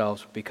of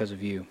ourselves, but because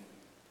of you.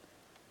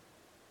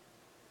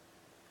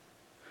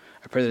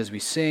 I pray that as we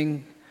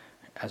sing,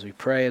 as we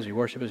pray, as we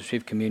worship, as we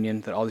receive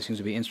communion, that all these things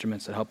will be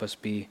instruments that help us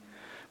be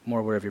more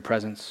aware of your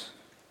presence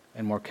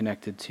and more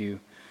connected to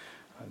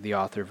the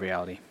author of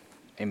reality.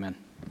 Amen.